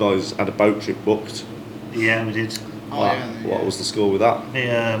 Obviously, you guys had a boat trip booked. Yeah, we did. What was the score with that? They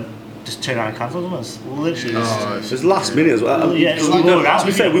just turned around and cancelled on us. Literally. It was last minute as well. To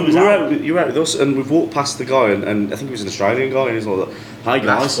be fair, you were out with us, and we've walked past the guy, and I think he was an Australian guy, and he's like, "Hi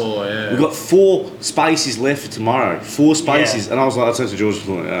guys, we've got 4 spaces left for tomorrow. 4 spaces." And I was like, I turned to George,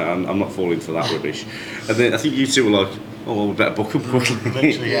 I'm not falling for that rubbish. And then I think you two were like, "Oh, well, we better book them quickly."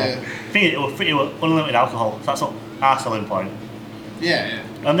 Literally, yeah. I think it was unlimited alcohol. So that's not our selling point. Yeah.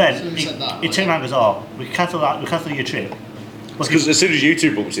 And then Someone he said that, turned around and goes, "Oh, we cancel your trip." Because as soon as you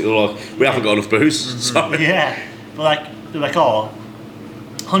two booked it, they're like, we haven't got enough booze. Sorry. Yeah, but like they're like, "Oh,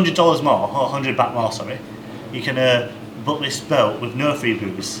 $100 more, or 100 baht more, sorry. You can book this boat with no free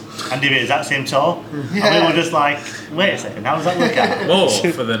booze and do it as that same tour." Yeah. And we were just like, "Wait a second, how does that work out?" More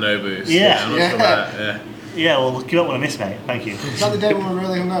for the no booze. Yeah. I'm not sure about that. Yeah. Yeah, well, you don't want to miss, mate. Thank you. Is that the day when we were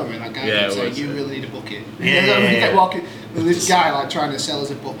really hungover and that guy Yeah, kept it saying, was, you yeah. really need a bucket? Yeah, We yeah. kept walking with this guy like trying to sell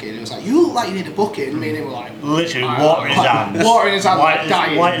us a bucket and it was like, you look like you need a bucket, and me and him were like, Literally "Alright, water in his hands. Water in his hands, White like as-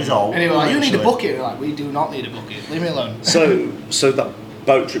 dying. white as all, And he was like, you need a literally. bucket. We're like, we do not need a bucket. Leave me alone. So that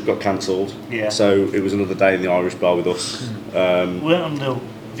boat trip got cancelled. Yeah. So it was another day in the Irish bar with us. We went on the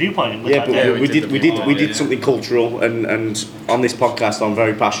viewpoint. Yeah, but Yeah, we we did did the we did yeah. something cultural, and on this podcast I'm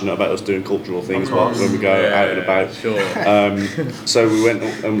very passionate about us doing cultural things when we go out and about. Sure. So we went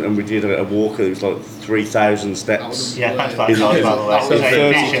up and we did a walk. It was like 3,000 steps. Yeah, thanks for In that, by the way. that was Very very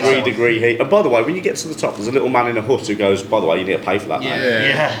appreciate 33 that. degree heat. And by the way, when you get to the top, there's a little man in a hut who goes, by the way, you need to pay for that. Yeah. mate."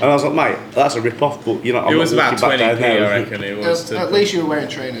 Yeah. And I was like, mate, that's a rip off, but you know, I'm It not was about walking back 20p, down there. I reckon it was. To At least you were wearing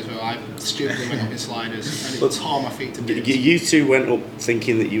trainers, well, I stupidly went up in sliders and it tore my feet to bits. You two went up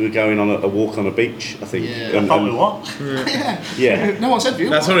thinking that you were going on a walk on a beach, I think. Yeah. I thought we what? Yeah. No one said view.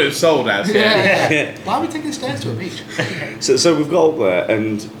 That's what it was sold as. Yeah. Yeah. Why are we taking stairs to a beach? So we've got up there,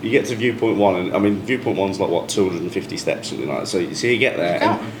 and you get to viewpoint one, and I mean viewpoint one's like what 250 steps, something like that. So you get there,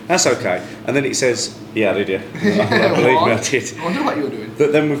 and that's okay. And then it says, "Yeah, did you?" Believe me, I did. I wonder what you were doing.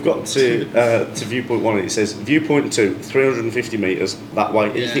 But then we've got to viewpoint one, and it says viewpoint two, 350 metres that way.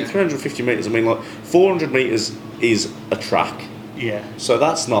 And you Yeah. think 350 metres? I mean, like 400 metres is a track, Yeah. so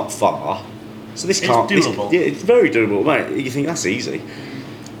that's not far. So this It's can't. doable. Yeah, it's very doable, mate. You think that's easy?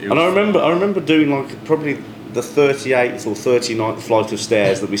 And I remember doing like probably the 38th or 39th flight of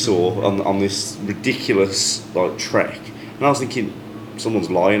stairs that we saw on this ridiculous like trek, and I was thinking, someone's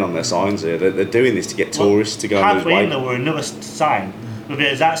lying on their signs here. They're doing this to get tourists to go and lose Halfway in weight. there were another sign with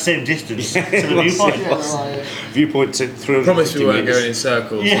it exact same distance to the it was. viewpoint. Yeah, like, Viewpoint to 350 Promise we weren't metres. going in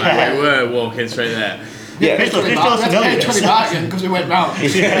circles. Yeah. Like, we were walking straight there. Yeah. Crystal, we Crystal's had to pay familiar. 20 baht again because we went round.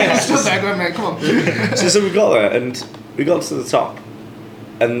 Yeah. Still there going, mate, come on. So we got there and we got to the top,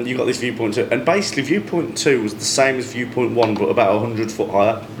 and you got this viewpoint two, and basically viewpoint two was the same as viewpoint one, but about 100 foot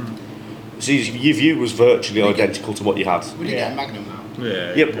higher. So your view was virtually identical to what you had. We didn't get a Magnum now.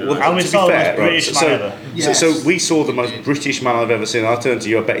 Yeah. Yeah, but And we to be saw the fair, most British right, man ever. Yes. so we saw the most British man I've ever seen. I turned to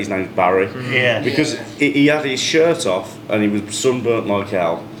you, I bet his name's Barry. Yeah. Because Yeah. he had his shirt off and he was sunburnt like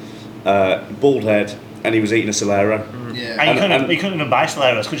hell, bald head, and he was eating a Solero. Yeah. And you couldn't even buy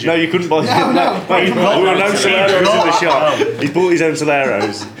Soleros, could you? No, you couldn't buy No, no. mate, He's there brought were no that. Soleros He's in the brought shop. that. He bought his own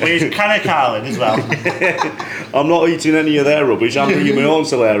Soleros. With his can of Carlin as well. I'm not eating any of their rubbish, I'm bringing my own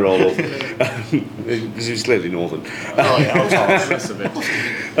Solero up. Because he was clearly northern. Oh yeah, of course. That's a bit.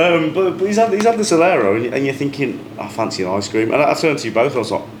 But he's had the Solero, and you're thinking, I fancy an ice cream. And I turned to you both, and I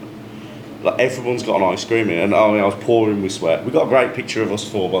was like everyone's got an ice cream here, and I was pouring with sweat. We got a great picture of us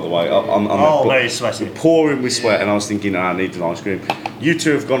four, by the way. On Oh, the, very sweaty. pouring with sweat, and I was thinking, I need an ice cream. You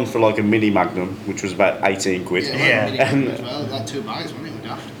two have gone for like a mini Magnum, which was about 18 quid. Yeah. As well, like 2 bites, wasn't it? We're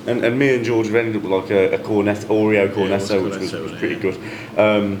daft. And me and George have ended up with like a Oreo Cornetto, was which was Cornetto, pretty yeah.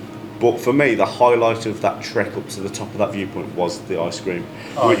 good. But for me, the highlight of that trek up to the top of that viewpoint was the ice cream,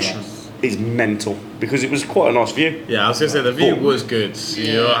 Oh, which yes. is mental because it was quite a nice view. Yeah, I was going to say the view But- was good.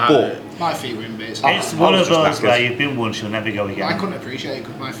 Yeah. But My feet were in bits. It's I one was of just those knackered. where you've been once, you'll never go I again. couldn't appreciate it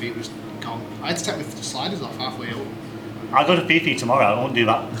because my feet was gone. I had to take my sliders off halfway up. I'll go to Fifi tomorrow, I won't do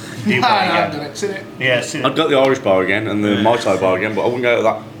that. Do I've done again. it, seen it. Yeah, soon. I'd got the Irish bar again and the Mai Tai bar again, but I wouldn't go to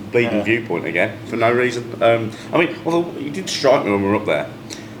that bleeding Yeah. viewpoint again for no reason. I mean, although it did strike me when we were up there.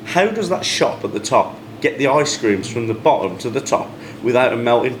 How does that shop at the top get the ice creams from the bottom to the top without them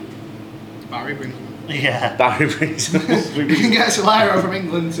melting? Barry brings them. Yeah. Barry brings them. You can get a Solero from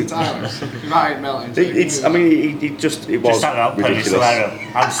England to Thailand. Right, melting. So It's. I mean, it Just was sat out playing with ridiculous.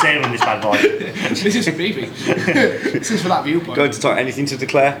 Solero. I'm saving this bad boy. this is for Phoebe. This is for that viewpoint. Going to talk anything to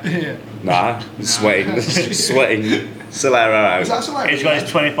declare? Yeah. Nah, sweating, sweating Solero Is that out. Solero? He's got his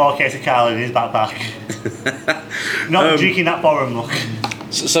 24 case of Carlin in his backpack. Not drinking that foreign look.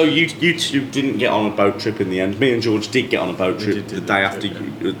 So you two didn't get on a boat trip in the end. Me and George did get on a boat trip did the do day that after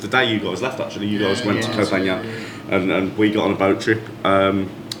trip, the day you guys left. Actually, you guys went to yeah, Copenhagen, and we got on a boat trip.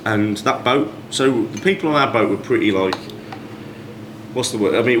 And that boat. So the people on our boat were pretty like, what's the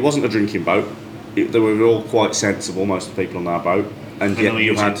word? I mean, it wasn't a drinking boat. They were all quite sensible. Most of the people on our boat, and yet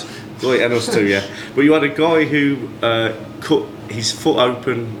you had, and us too, yeah. But you had a guy who cut his foot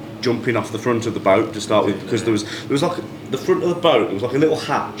open jumping off the front of the boat to start with, because there was like the front of the boat. There was like a little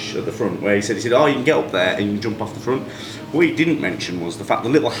hatch at the front where he said, oh, you can get up there and you can jump off the front. What he didn't mention was the fact the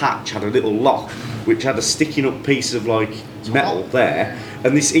little hatch had a little lock which had a sticking up piece of like metal there,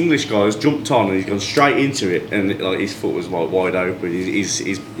 and this English guy has jumped on and he's gone straight into it, and like his foot was like wide open.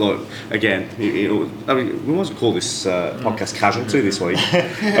 He's like, again, I mean, we mustn't call this podcast casualty this week,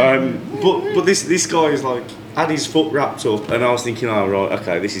 but this guy is like had his foot wrapped up, and I was thinking, oh right,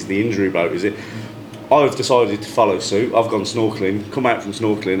 okay, this is the injury boat, is it? I've decided to follow suit. I've gone snorkeling, come out from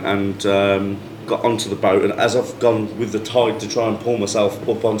snorkeling, and got onto the boat. And as I've gone with the tide to try and pull myself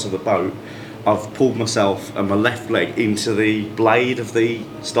up onto the boat, I've pulled myself and my left leg into the blade of the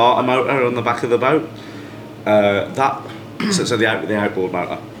starter motor on the back of the boat. So the outboard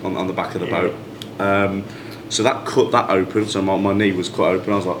motor on the back of the boat. So that cut that open. So my knee was cut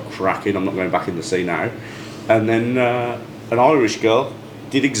open. I was like, cracking, I'm not going back in the sea now. And then an Irish girl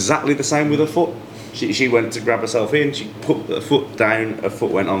did exactly the same with her foot. She went to grab herself in, she put her foot down, her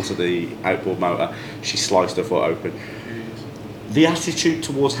foot went onto the outboard motor, she sliced her foot open. The attitude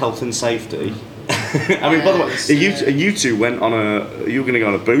towards health and safety. I mean, by the way, you two went on you were going to go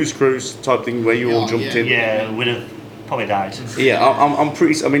on a booze cruise type thing where you all jumped in? Yeah, we'd have probably died. Yeah, I'm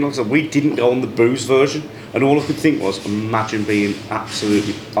pretty, I mean, like I said, we didn't go on the booze version, and all I could think was, imagine being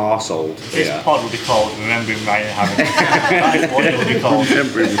absolutely arseholed. This pod would be called Remembering Ryan and Harry. That is what it would be called.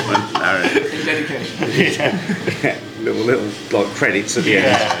 Remembering Ryan and Harry. Dedication. Yeah, little like credits at the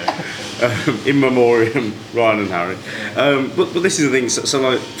end. In memoriam, Ryan and Harry. But this is the thing. So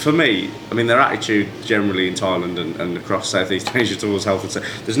like for me, I mean, their attitude generally in Thailand and across Southeast Asia towards health and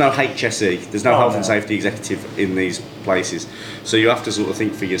safety. There's no HSE. There's no health and safety executive in these places. So you have to sort of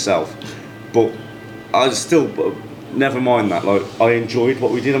think for yourself. But I still, never mind that. Like I enjoyed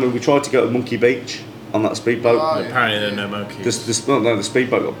what we did. I mean, we tried to go to Monkey Beach on that speedboat. Apparently there are no monkeys. The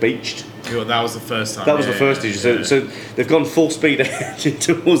speedboat got beached. That was the first time. That was the first issue. So they've gone full speed ahead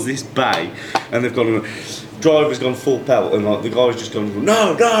towards this bay, and they've gone. Driver's gone full pelt, and like the guy's just gone,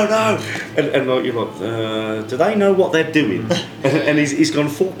 no, and like you're like, do they know what they're doing? And he's gone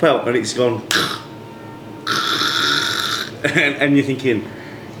full pelt, and it's gone, and you're thinking,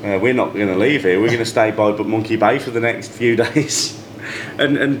 we're not going to leave here. We're going to stay by Monkey Bay for the next few days.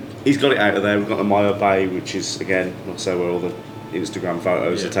 And he's got it out of there. We've got a Maya Bay, which is again, not so where all the Instagram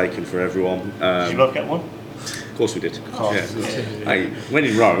photos are taken for everyone. Did you both get one? Of course we did. Of course. Yeah. Hey, when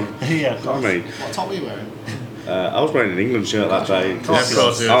in Rome. Yeah, of course. I mean, What top were you wearing? I was wearing an England shirt that day. Of course it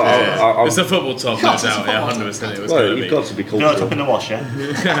was. It's a football top, no doubt. Yeah, 100% it was. Well, you've got to be No, cultural. it's up in the wash,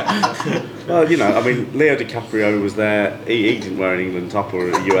 yeah? Well, you know, I mean, Leo DiCaprio was there. He didn't wear an England top or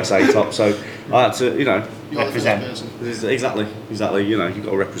a USA top, so I had to, you know. You're Represent. the first person. Exactly. You know, you've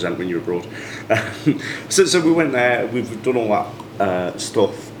got to represent when you're abroad. So we went there. We've done all that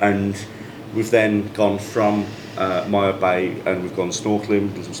stuff, and we've then gone from Maya Bay, and we've gone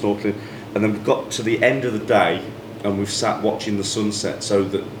snorkeling, done some snorkeling, and then we've got to the end of the day, and we've sat watching the sunset, so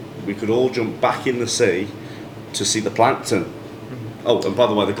that we could all jump back in the sea to see the plankton. Oh, and by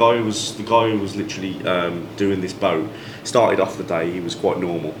the way, the guy who was literally doing this boat started off the day. He was quite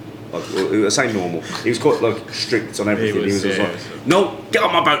normal. Like, I say normal. He was quite like strict on everything. He was just like, "No, get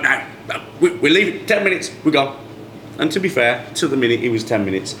on my boat now. We're leaving. 10 minutes. We're gone." And to be fair, to the minute, it was 10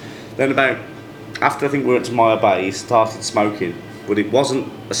 minutes. Then about after I think we went to Maya Bay, he started smoking, but it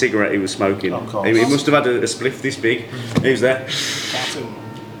wasn't a cigarette he was smoking. Of course. He must have had a spliff this big. He was there, Cartoon.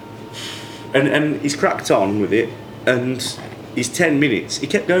 and he's cracked on with it, and he's 10 minutes. He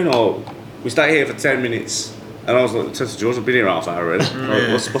kept going, "Oh, we stay here for 10 minutes." And I was like, "To George, I've been here half hour already.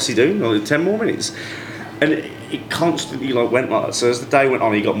 Like, what's he doing? Like, 10 more minutes." And it constantly like went like that. So as the day went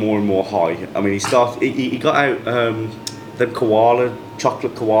on, he got more and more high. I mean, he got out them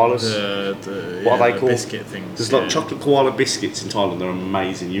chocolate koalas. What are they called? Biscuit things. There's like chocolate koala biscuits in Thailand. They're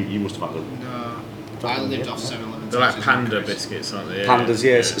amazing. You must have had them. No. I lived off 7-Eleven. They're like panda biscuits, aren't they? Pandas,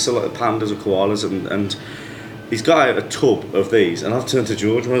 yes. So like pandas or koalas, and he's got out a tub of these, and I've turned to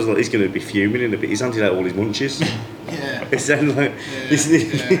George and I was like, he's going to be fuming in a bit. He's handed out all his munchies. Yeah. It's then like, this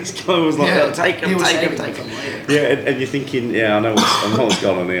guy was like, "Oh, take him. Yeah, and you're thinking, yeah, I know what's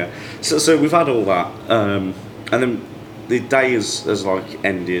going on here. So we've had all that, and then the day has like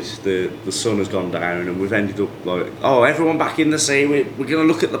ended. The sun has gone down, and we've ended up like, oh, everyone back in the sea. We're going to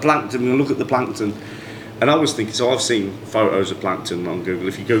look at the plankton. We're going to look at the plankton. And I was thinking, so I've seen photos of plankton on Google.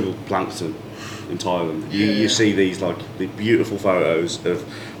 If you Google plankton in Thailand, you see these like the beautiful photos of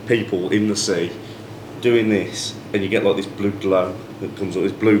people in the sea doing this, and you get like this blue glow that comes up,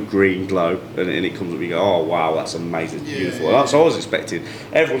 this blue-green glow, and it comes up. You go, oh wow, that's amazing, it's beautiful. And that's what I was expecting.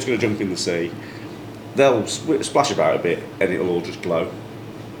 Everyone's going to jump in the sea. They'll splash about a bit, and it'll all just glow.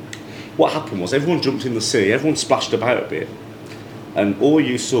 what happened was everyone jumped in the sea, everyone splashed about a bit, and all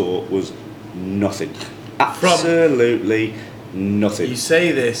you saw was nothing. Absolutely nothing. You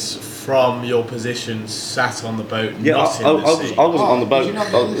say this from your position sat on the boat, Yeah, not in the sea. I wasn't on the boat. did you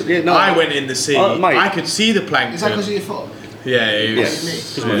not go in the sea? Yeah, no, I went in the sea. Mate. I could see the plankton. Is that because of your foot? Yeah, it Yeah,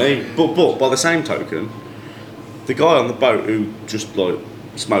 was. because my knee. But by the same token, the guy on the boat who just like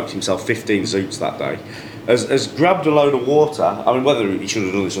smoked himself 15 zoots that day has grabbed a load of water. I mean, whether he should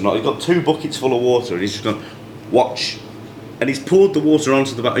have done this or not, he's got 2 buckets full of water and he's just gone, watch. And he's poured the water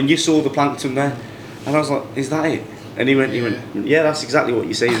onto the boat and you saw the plankton there. And I was like, is that it? And he went, yeah, that's exactly what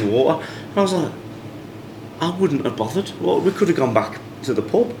you see in the water. And I was like, I wouldn't have bothered. Well, we could have gone back to the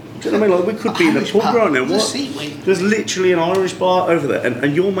pub. Do you know what I mean? Like, we could be in a Irish pub bar. right now. There's a What? seat waiting. There's literally an Irish bar over there,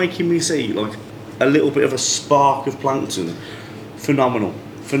 and you're making me see like a little bit of a spark of plankton. Phenomenal.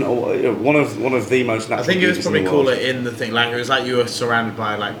 One of the most natural. I think it was beauties probably in the world. cooler in the thing. Like it was like you were surrounded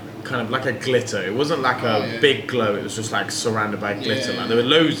by like kind of like a glitter. It wasn't like a big glow. It was just like surrounded by glitter. Yeah. Like there were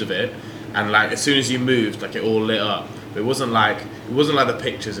loads of it, and like as soon as you moved, like it all lit up. It wasn't like the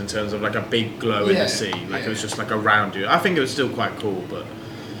pictures in terms of like a big glow in the sea. Like it was just like around you. I think it was still quite cool, but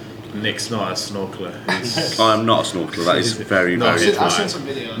Nick's not a snorkeler. I am not a snorkeler. That is very, Not very. his I've seen vibe. some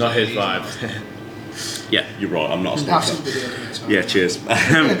videos. Not his He's vibe. Yeah, you're right. I'm not a I've seen snorkeler. videos of it. Yeah, cheers.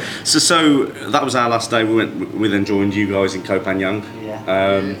 So that was our last day. We then joined you guys in Koh Phangan.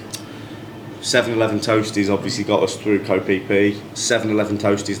 Yeah. 7-Eleven Toasties obviously got us through Koh PP. 7-Eleven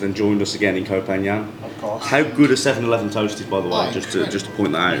Toasties then joined us again in Koh Phangan. Of course. How good are 7-Eleven Toasties, by the way? Oh, Just to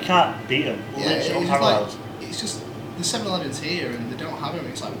point that You out. can't beat them. Yeah, Literally it's like, unparalleled. it's just the 7-Elevens here and they don't have them.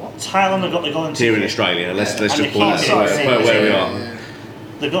 It's like what? Thailand have got the golden Here ticket. in Australia, let's Yeah. just And point they out keep where we it. are.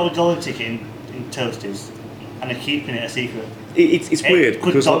 They've got a golden ticket in Toasties, and they're keeping it a secret. It's It weird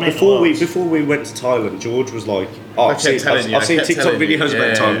could because like, dominate the before we went to Thailand, George was like, "Oh, I I've seen, kept telling you, I've I seen kept TikTok telling you. videos about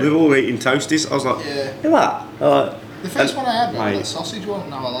Yeah, Thailand. yeah. They're all eating toasties." I was like, Yeah. "Look at that." The first one I had was mate. that sausage one,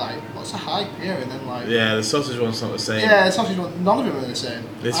 and I was like, what's the hype here? And then like, Yeah, the sausage one's not the same. yeah, the sausage one, none of them are the same.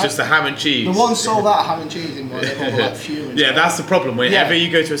 It's just the ham and cheese. The one sold out ham and cheese in one, everyone were like fuming. Yeah, that's the problem. Whenever Yeah. you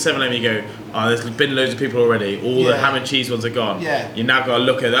go to a 7-Eleven, you go, oh, there's been loads of people already. All the Yeah. ham and cheese ones are gone. Yeah. You now got to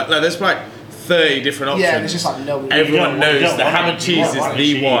look at that. Like, there's like 30 different options. Yeah, and it's just like no. Everyone you knows don't the want ham it. and You cheese don't is want the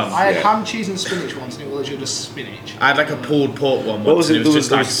cheese. one. I had Yeah. ham, cheese, and spinach once, and it was literally just spinach. I had like a pulled pork one What once, was it? and it was just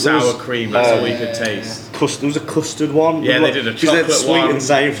There like was- sour cream. That's all you could yeah, taste. There was a custard one. Yeah, they Like, did a she said chocolate sweet one. and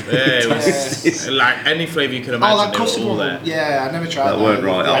savoury. Yeah, it was toasties. like any flavour you could imagine. Oh, that they were custard all one. there. Yeah, I never tried that. That weren't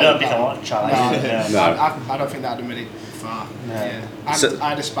right. I don't think I want to try that. No, Yeah. No. I don't think that'd have made it far. No. Yeah. And So- I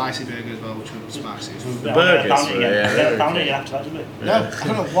had a spicy burger as well, which was spicy. The burgers Found it were, again. yeah, I've very never found good. it again after that, did we? No, I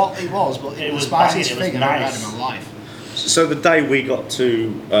don't know what it was, but it It was was the spiciest banging, it was thing I've ever had nice. in my life. So the day we got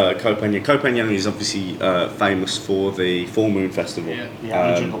to Koh Phangan, Koh Phangan is obviously famous for the Full Moon Festival. Yeah.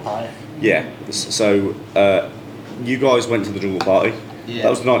 Yeah, the jungle pie. Yeah. So you guys went to the jungle party. Yeah. That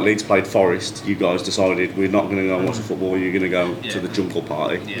was the night Leeds played Forest. You guys decided we're not going to go and watch the football. You're going to go to Yeah. the jungle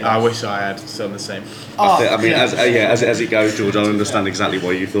party. Yeah. I wish I had done the same. I mean, yeah. as it goes, George, I understand exactly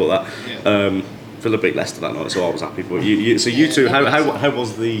why you thought that. Yeah. Feel a bit Leicester that night, so I was happy. But you two, how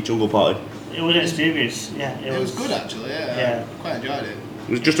was the jungle party? It was an experience. Yeah, It was good actually, yeah. Yeah. I quite enjoyed it.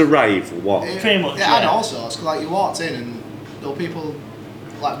 It was just a rave or what? Pretty much, Yeah, and yeah. all sorts. 'Cause, like you walked in and there were people,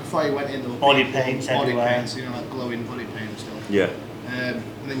 like before you went in, there were Body people, paints body everywhere. paints, you know, like glowing body paint and stuff. Yeah. And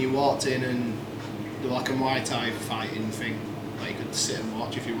then you walked in and there was like a Muay Thai fighting thing, like you could sit and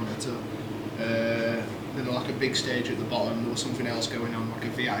watch if you wanted to. Then there was like a big stage at the bottom. There was something else going on, like a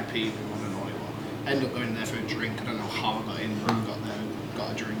VIP thing. I don't know what it was. I ended up going there for a drink. I don't know how I got in, but I got there, and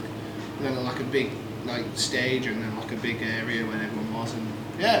got a drink. And then there was like a big like stage, and then like a big area where everyone was. And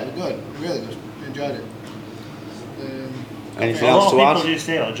yeah, it was good, really good. I enjoyed it. Anything A else lot to of add? people do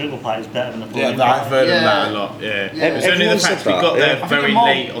say a jungle pie is better than the full Yeah, moon I've pie. heard of Yeah. that a lot. Yeah. Yeah. It's only the Everyone fact said we that, got there yeah. I think very the more-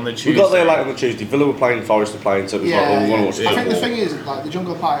 late on the Tuesday. We got there late on the Tuesday. Villa were playing, Forest were playing, so it was like, oh, we want to watch the I think the football. thing is, like the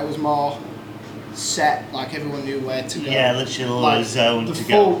jungle party was more set, like everyone knew where to go. Yeah, literally like, a zone the to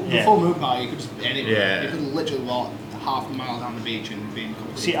full, go. The Yeah. full moon party, you could just be anywhere. Yeah. You could literally walk half a mile down the beach and be in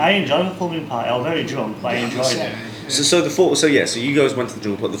completely. See, I enjoyed the full moon pie. I was very drunk, but I enjoyed it. So you guys went to the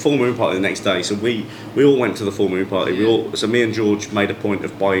jungle party, the full moon party the next day. So we all went to the full moon party. So me and George made a point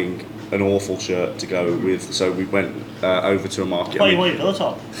of buying an awful shirt to go with. So we went over to a market. Why you want your billet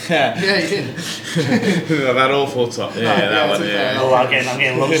top? Yeah. Yeah, you did. That awful top. Yeah, that yeah, one. to be Yeah. fair. Oh, I'm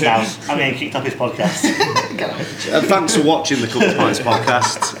getting looks now. I'm getting kicked off his podcast. Get out. Thanks for watching the Couple Pints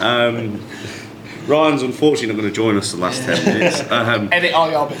podcast. Ryan's unfortunately not going to join us the last 10 minutes. Edit all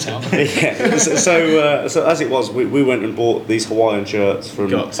your bits out. Yeah. So as it was, we went and bought these Hawaiian shirts from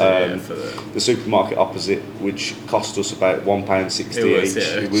the supermarket opposite, which cost us about £1.60 each.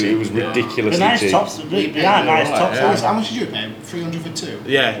 It was ridiculously The nice cheap. tops, nice tops. How much did you pay? 300 for two?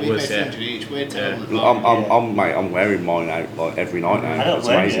 Yeah, we it was, paid 300 each. We're terrible. I'm wearing mine out like every night now. I don't It's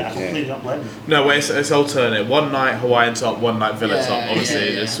blame amazing. you. I completely don't blame you. No, it's alternate. One night Hawaiian top, one night Villa top.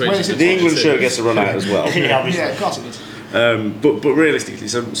 Obviously, yeah. it switches. The England shirt gets a run out as well. Yeah, obviously. Yeah, of course it is. But realistically,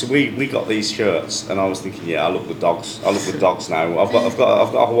 so we got these shirts, and I was thinking, I love the dogs. I love the dogs now. I've got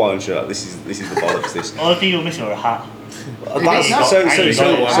a Hawaiian shirt. This is the bollocks. This. All the thing you were missing were a hat. So that was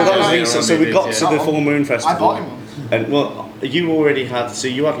the thing. So we got to the Full Moon Festival. I bought him one. And well, you already had. So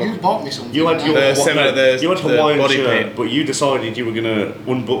you had. You bought me something. You had your the you had Hawaiian body shirt, paint. but you decided you were gonna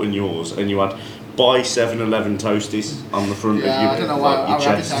unbutton yours, and you had buy 7-Eleven Toasties on the front Yeah, I of don't know your, why. your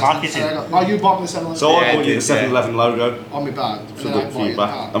chest. Marketing. Oh, you bought me the 7-Eleven. So I Yeah, bought you the 7-Eleven logo on my bag. for your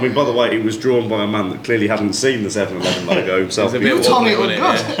back. I mean, by the way, it was drawn by a man that clearly hadn't seen the 7-Eleven logo himself. It was a bit You told me it wobbly, looked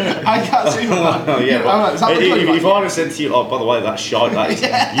wasn't good. it? I can't see my Oh, yeah, bag. but if I'd have said to you, by the way, that's shite, that is,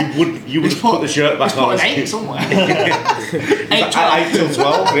 you would have put the shirt back on. It's 8 somewhere. 8 8 till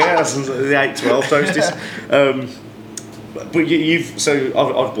 12, yeah, that's the 8-12 Toasties. But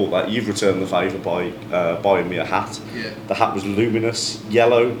I've bought that. You've returned the favour by buying me a hat. Yeah. The hat was luminous,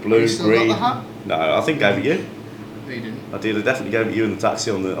 yellow, blue, You still green. got the hat? No, I think I gave it you. No, you didn't. I did. I definitely gave it you in the taxi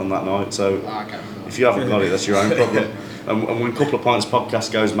on that night. So I can't remember. if you haven't got it, that's your own problem. And when Couple of Pints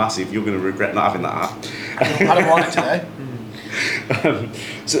podcast goes massive, you're going to regret not having that hat. I don't want it today.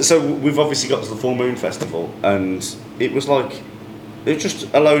 So we've obviously got to the Full Moon Festival, and it was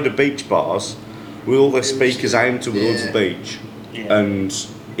just a load of beach bars with all their speakers aimed towards the beach, and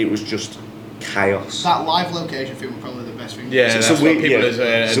it was just chaos. That live location thing was probably the best thing. Yeah, that's what people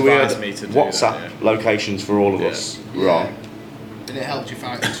advised me to do. WhatsApp locations for all of us, right? And it helped you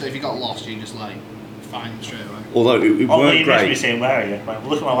find. So if you got lost, you just find them straight away. Although it weren't you great. must be saying, where are you? Like,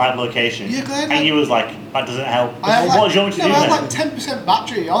 look at my live location. Yeah, and you was like, that doesn't help. I What do you want me to do I then? had 10%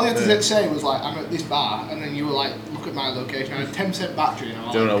 battery. All you had to say was I'm at this bar, and then you were like, look at my location. I had 10% battery, and I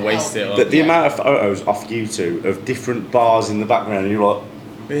was Don't want to waste it. The amount of photos off YouTube of different bars in the background, and you're like,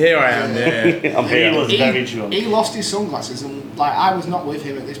 here I am. Yeah. I'm here. He was very drunk. He lost his sunglasses, and I was not with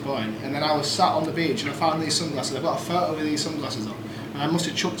him at this point. And then I was sat on the beach, and I found these sunglasses. I've got a photo with these sunglasses on, and I must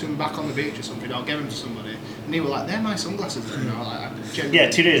have chucked them back on the beach or something. Or gave them to somebody, and he was like, "They're my sunglasses." And I was like, Yeah,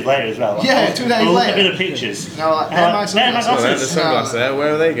 2 days later as well. Yeah, 2 days Look later. at the pictures. And I was like, "They're my sunglasses." Well, there's the sunglasses there.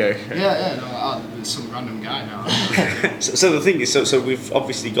 Where do they go? Yeah. It's some random guy now. So the thing is, so we've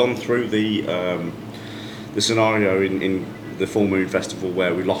obviously gone through the scenario in the Full Moon Festival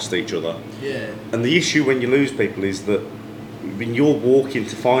where we lost each other. Yeah. And the issue when you lose people is that when you're walking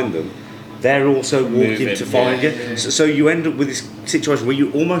to find them, they're also walking to find you. Yeah. So you end up with this situation where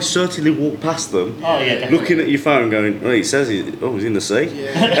you almost certainly walk past them, looking at your phone, going, "Oh, it says he's in the sea."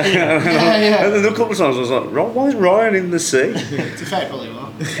 Yeah. And then a couple of times I was like, "Why is Ryan in the sea?" To be fair, probably will.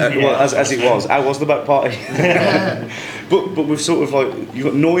 Well, as it was, how was the back party? But we've sort of you've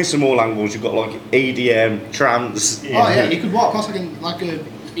got noise from all angles. You've got EDM, trance. Oh yeah, you could walk past like a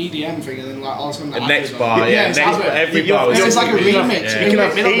EDM thing, and then all of a sudden The next bar, every bar was it's like a remix. You can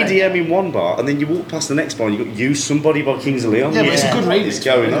have EDM in one bar, and then you walk past the next bar, and you got "Use Somebody" by Kings of Leon. Yeah, but it's a good remix. It's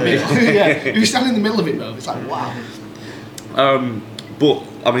going on. Yeah, if you stand in the middle of it though, it's like wow. But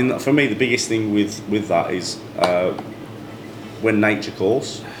I mean, for me, the biggest thing with that is when nature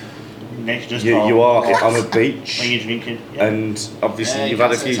calls. Nature just You are on a beach, when you're drinking. and obviously you've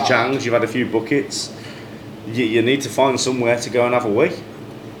had a few changs, you've had a few buckets. You need to find somewhere to go and have a wee.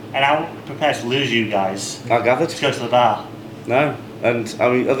 And I'm prepared to lose you guys. I gathered. To go to the bar. No, and I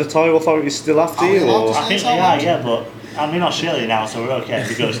mean, are the Thai authorities still after you? Or? I think they are, yeah, but I'm in Australia now, so we're okay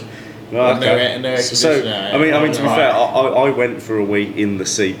because. No, okay. No So I mean, to be fair, I went for a wee in the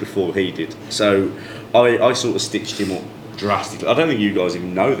sea before he did, so I sort of stitched him up drastically. I don't think you guys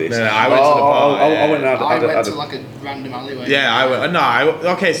even know this. No, I went to the bar. I went to a random alleyway. Yeah, I went.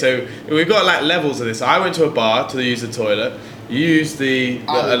 Okay, so we've got levels of this. I went to a bar to use the toilet. You use an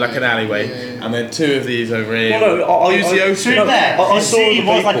alleyway, and then 2 of these over here. Well, use the ocean. The sea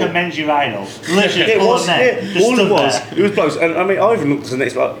was like a men's urinal. Literally, it was. All it was. There. It was close, and I mean, I even looked at the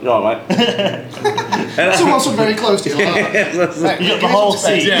next like, "No, mate." Someone's very close to you. You got the whole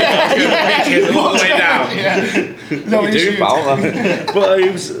sea. Yeah, all the way down. Yeah. No You do, issues. pal. But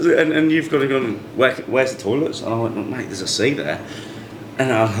it was, and you've got to go. Where's the toilets? And I went, "Mate, there's a sea there."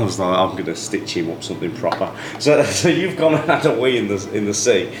 And I was like, I'm going to stitch him up something proper. So you've gone and had a wee in the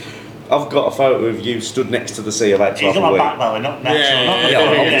sea. I've got a photo of you stood next to the sea about He's 12 got my a back week. though, not natural. Yeah, not yeah,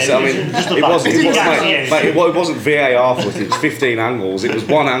 the- Obviously, I mean, just the it back. wasn't, You it wasn't, can't see like, anything. mate, it wasn't VAR footage, 15 angles. It was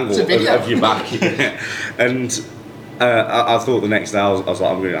one angle It's a video. of your back. And I thought the next day I was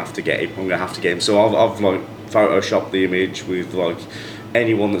like, I'm going to have to get him. I'm going to have to get him. So I've like photoshopped the image with like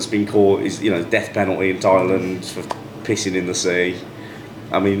anyone that's been caught is death penalty in Thailand for pissing in the sea.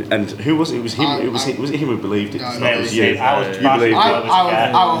 I mean, and who was it? It was him. Was it him who believed it? No, It's no, not, it it was was you. I was You believed I it.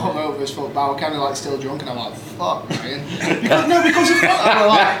 was hungover as fuck, but I was kind of like still drunk, and I'm like, fuck, Ryan. because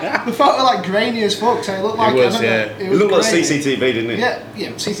the photo were like grainy as fuck, so it looked like It was, It looked like grainy. CCTV, didn't it?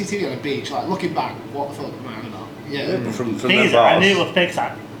 Yeah, CCTV on a beach. Like looking back, what the fuck am I on about? Yeah. But from Thing them is, I bars. knew it was fake.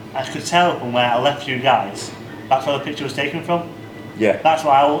 I could tell from where I left you guys. That's where the picture was taken from. Yeah. That's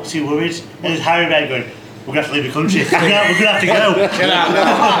why I was too worried. And there's Harry Ray going, "We're gonna have to leave the country. We're gonna have to go." Get out.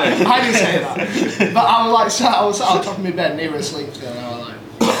 I didn't say that, but I was like, I was on top of my bed, and they were asleep still, and I was like,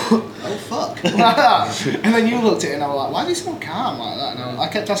 oh fuck, like that. And then you looked at it, and I was like, why is he so calm like that? And I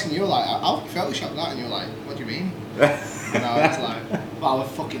kept asking you, like, I'll Photoshop that, and you were like, what do you mean? And I was like, well, I was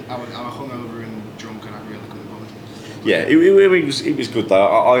hungover and drunk, and I really couldn't bother. Yeah, it was good though.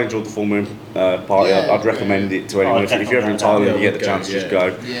 I enjoyed the full moon party. Yeah, I'd recommend it to anyone. If you're ever in definitely. Thailand, you get the Yeah, chance to just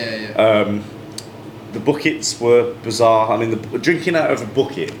go, go. Yeah. The buckets were bizarre. I mean, drinking out of a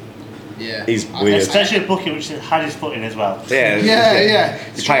bucket Yeah. is weird. Especially a bucket which had his foot in as well. Yeah, Yeah.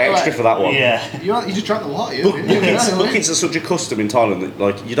 You pay extra for that one. Yeah. You just drank the water, you didn't you? Buckets are such a custom in Thailand that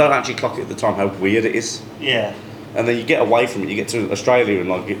like you don't actually clock it at the time how weird it is, Yeah. and then you get away from it. You get to Australia and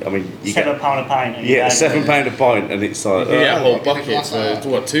like you £7 a pint. And you yeah, guys- £7 a pint, and it's like. You get a whole Get a bucket, glass so of it's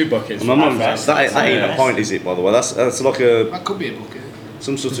what, 2 buckets? My mum, That's that ain't nice. a pint, is it? By the way, that's like a That could be a bucket.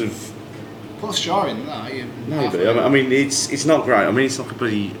 some sort of. Put a straw in that. Maybe. I mean, it's not great. I mean, it's like a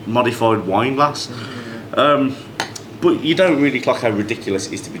bloody modified wine glass. But you don't really clock how ridiculous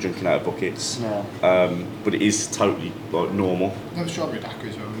it is to be drinking out of buckets. No. But it is totally like normal. Them strawberry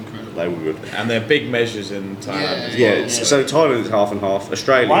daiquiris are incredible. They were good. And they're big measures in Thailand. as Yeah. well. So Thailand is half and half.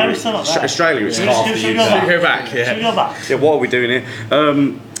 Australia. Why are we still not there? Australia is Should- half should- the should we go UK. back? Go back, Should we yeah. go back? Yeah. What are we doing here?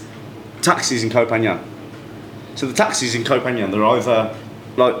 Taxis in Koh Phangan. So the taxis in Koh Phangan, they're either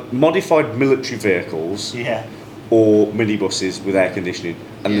like modified military vehicles. Yeah. Or minibuses with air conditioning,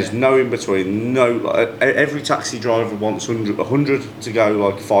 and there's Yeah. no in between. No, like, every taxi driver wants 100 to go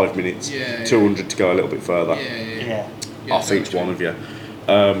like 5 minutes, Yeah, 200 to go a little bit further. Yeah. Off that's each true. one of you.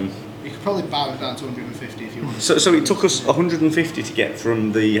 You could probably buy them down to 150 if you want. So it took us 150 to get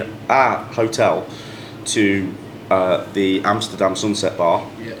from our hotel to the Amsterdam Sunset Bar,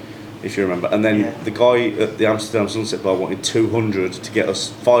 Yeah. if you remember, and then Yeah. the guy at the Amsterdam Sunset Bar wanted 200 to get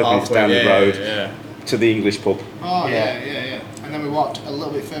us 5 minutes down the road to the English pub. Oh Yeah. yeah. And then we walked a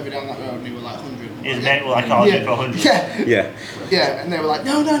little bit further down that road, and we were like 100. His mate were like, "Oh, I'll do it for 100." Yeah. Yeah. And they were like,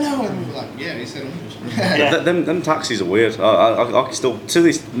 no, and we were like, yeah, he said 100. Yeah. Them taxis are weird. I can still, to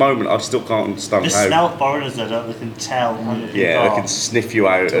this moment, I still can't understand Just how. smell foreigners though, don't they? Can tell. when they've Yeah, been they caught. can sniff you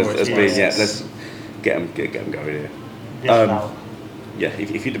out as being, yeah, Yes. let's get them going here. Yeah, smell. Yeah,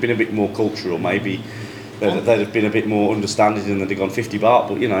 if you'd have been a bit more cultural, maybe they'd have been a bit more understanding and they'd have gone 50 baht,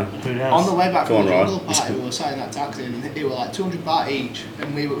 but you know. Who knows? On the way back Go from the on, jungle Ryan. party, we were sat in that taxi, and they were like 200 baht each,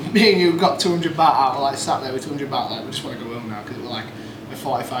 and me and you got 200 baht out, we're like sat there with 200 baht, like we just want to go home now, because it was like a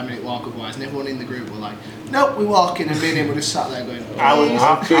 45-minute walk otherwise, and everyone in the group were like, nope, we're walking, and me and him were just sat there going, I was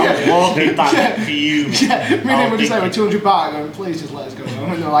walking back for you. yeah, me and I him were was just there with thinking- 200 baht, going, please just let us go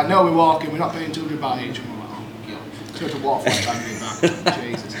home, and they're like, no, we're walking, we're not paying 200 baht each, and we're like, oh god, so we had to walk 45 minutes back,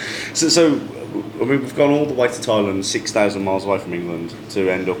 Jesus. So, I mean, we've gone all the way to Thailand, 6,000 miles away from England, to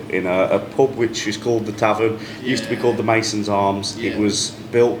end up in a pub which is called the Tavern. It used to be called the Mason's Arms. Yeah. It was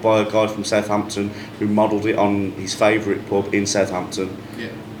built by a guy from Southampton who modelled it on his favourite pub in Southampton.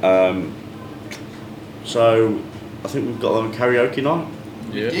 Yeah. So, I think we've got them karaoke night.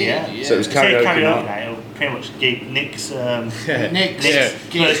 Yeah. So it was Say karaoke karaoke night. night. It was pretty much gig Nick's Nick's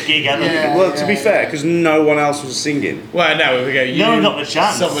first gig ever. Yeah. Well, to be fair, because no one else was singing. Well, no, we go. You, No one got the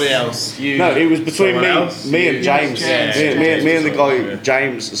chance. Somebody else. You. No, it was between someone else, me and you. James. Yeah, Me and the guy Yeah.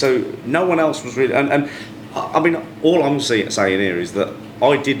 James. So no one else was really. And I mean, all I'm saying here is that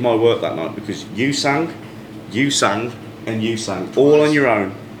I did my work that night because you sang, and you sang all on your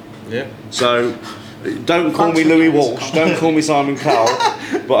own. Yeah. So don't call me Thanks for Louis giving us a Walsh. Don't call me Simon Cowell.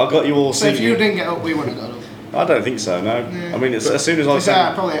 But I got you all So if singing. you didn't get up, we wouldn't have got up. I don't think so. No. Yeah. I mean, as soon as I I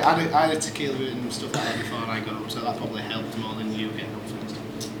sang. probably I had tequila and stuff like that before I got up, so that probably helped more than you getting up first.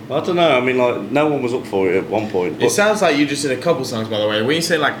 I don't know. I mean, like no one was up for it at one point. It But sounds like you just did a couple songs, by the way. When you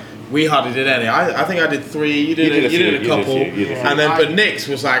say like we hardly did any. I think I did 3. You did, You did a a few, couple, you did a few. and then but Nick's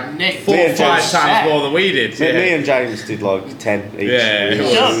was like Nick- 4 Me or and 5 James- times more than we did. Me and James did like 10 each. Yeah, it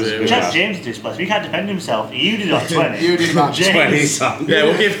was- No, it Chad was- James did this place. He can't defend himself. You did like 20. You did about 20 James. songs. Yeah,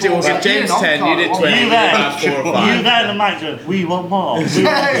 we'll give Well, James you 10. You did know, 20. You You did there. about 4 or You 5. there in the mic going, we want more. We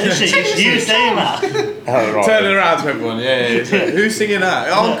want listen, you saying that. Oh, right. Turning around to everyone. Yeah. Who's singing that?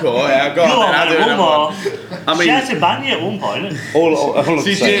 Encore. Yeah, go Go on. on, I'll do mate, another one one. more. I mean- She had to ban you at one point. All I'm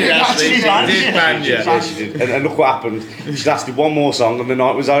She saying- did actually. She She banned did you. ban you. Yeah, she did. And look what happened. She lasted one more song and the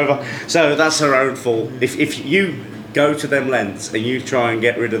night was over. So that's her own fault. If you go to them lengths and you try and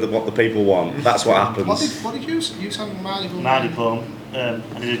get rid of what the people want, that's what happens. What did you sang Marley Poem? Mardy Poem.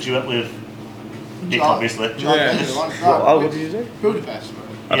 I did a duet with Nick, John- obviously. John Yeah. Taylor, right? What did you do? Budapest,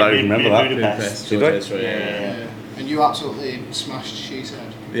 right? I don't even remember that. Budapest. Did Budapest. they? Yeah. And you absolutely smashed She Said.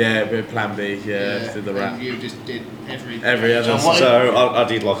 Yeah, with Plan B. Yeah, did the rap. And you just did every Every other So what- So I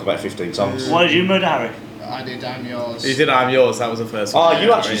did like about 15 songs. What did you murder, Harry? I did I'm Yours. You did I'm Yours. That was the first Oh, one. you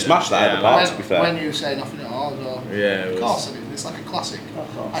Yeah, actually right, smashed that at the yeah, bar. when, to be fair. when you say nothing at all as well. Yeah, it Of course, was. I mean, it's like a classic.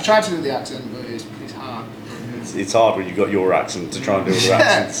 Of course. I tried to do the accent, but it's hard. It's hard when you've got your accent to try and do other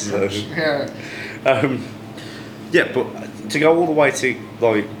accents. So. Yeah. Yeah, but to go all the way to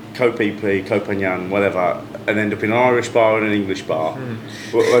like Co-PP, Copenhagen, whatever, and end up in an Irish bar and an English bar,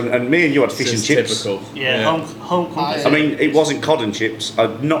 and me and you had fish and It's chips. typical. Yeah, home company. I mean, it wasn't cod and chips.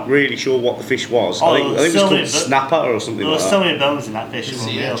 I'm not really sure what the fish was. Oh, I think it was so called many- snapper or something There like was that. so many bones in that fish. It was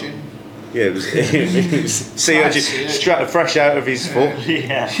Sea unreal. urchin. Yeah, it was, it was sea urchin, straight fresh out of his foot.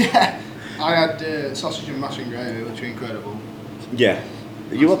 Yeah. Yeah. I had sausage and mash and gravy, which were incredible. Yeah,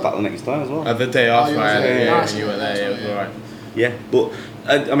 you had that the next day as well. The day off, you I was had there, it, yeah, nice, and you were there, yeah, it was yeah. alright. Yeah, but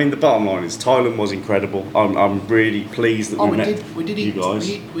I mean, the bottom line is Thailand was incredible. I'm really pleased that Oh, we we met did you eat.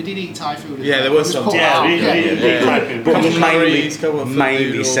 guys. We did eat Thai food. As Yeah, well. there was It some put Yeah, out, we yeah. did Thai food. But Couple of mainly, curries, couple of mainly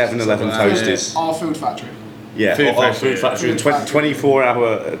noodles, 7-Eleven stuff like that, Toasties. Our food factory. Yeah, Food our factory, food yeah. factory, Food factory.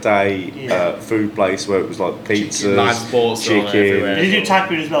 24-hour a day Yeah. food place where it was like pizzas, Live sports on everywhere. chicken. Did you do Thai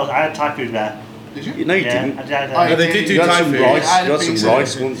food as well? I had Thai food there. Did you? You know you Yeah, didn't. I did. Oh, No, they did do You had Thai some food. rice. I had You had a some pizza.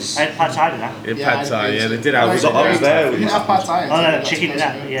 rice once. I had pad Thai, didn't I? In Yeah, pad thai, yeah, they did have. I was there. We didn't have pad thai. Oh, no, That's chicken in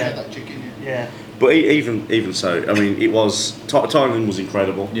supposed that, to- yeah. that chicken. Yeah. But even so, I mean, it was Thailand was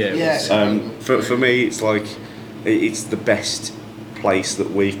incredible. Yeah, it Yeah. was. For me, it's like it's the best place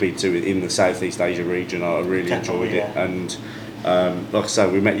that we've been to in the Southeast Asia region. I really Definitely, enjoyed it, yeah. and like I say,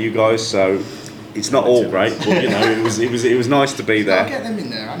 we met you guys, so it's not all great, but you know, it was nice to be I'll there. get them in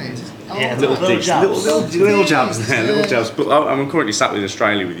there, I need. Yeah, Little Little digs, jabs. little jabs there, little Yeah. jabs. But I'm currently sat with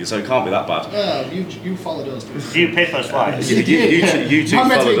Australia with you, so it can't be that bad. Well, you followed us. You pay for flights. You two I'm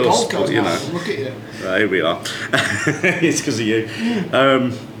meant to be followed us, Gold Coast but you now, know. Look at you. Here we are. It's because of you.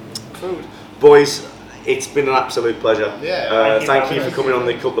 Boys, it's been an absolute pleasure. Yeah. Thank you for coming on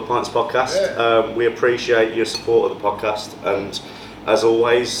the Couple of Pints podcast. Yeah. We appreciate your support of the podcast, and as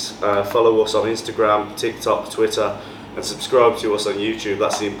always, follow us on Instagram, TikTok, Twitter, and subscribe to us on YouTube.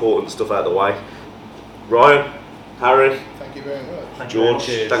 That's the important stuff out of the way. Ryan, Harry, Thank you very much. George,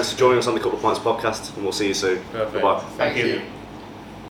 Cheers. thanks for joining us on the Couple of Pints podcast, and we'll see you soon. Perfect. Goodbye. Thank you. you.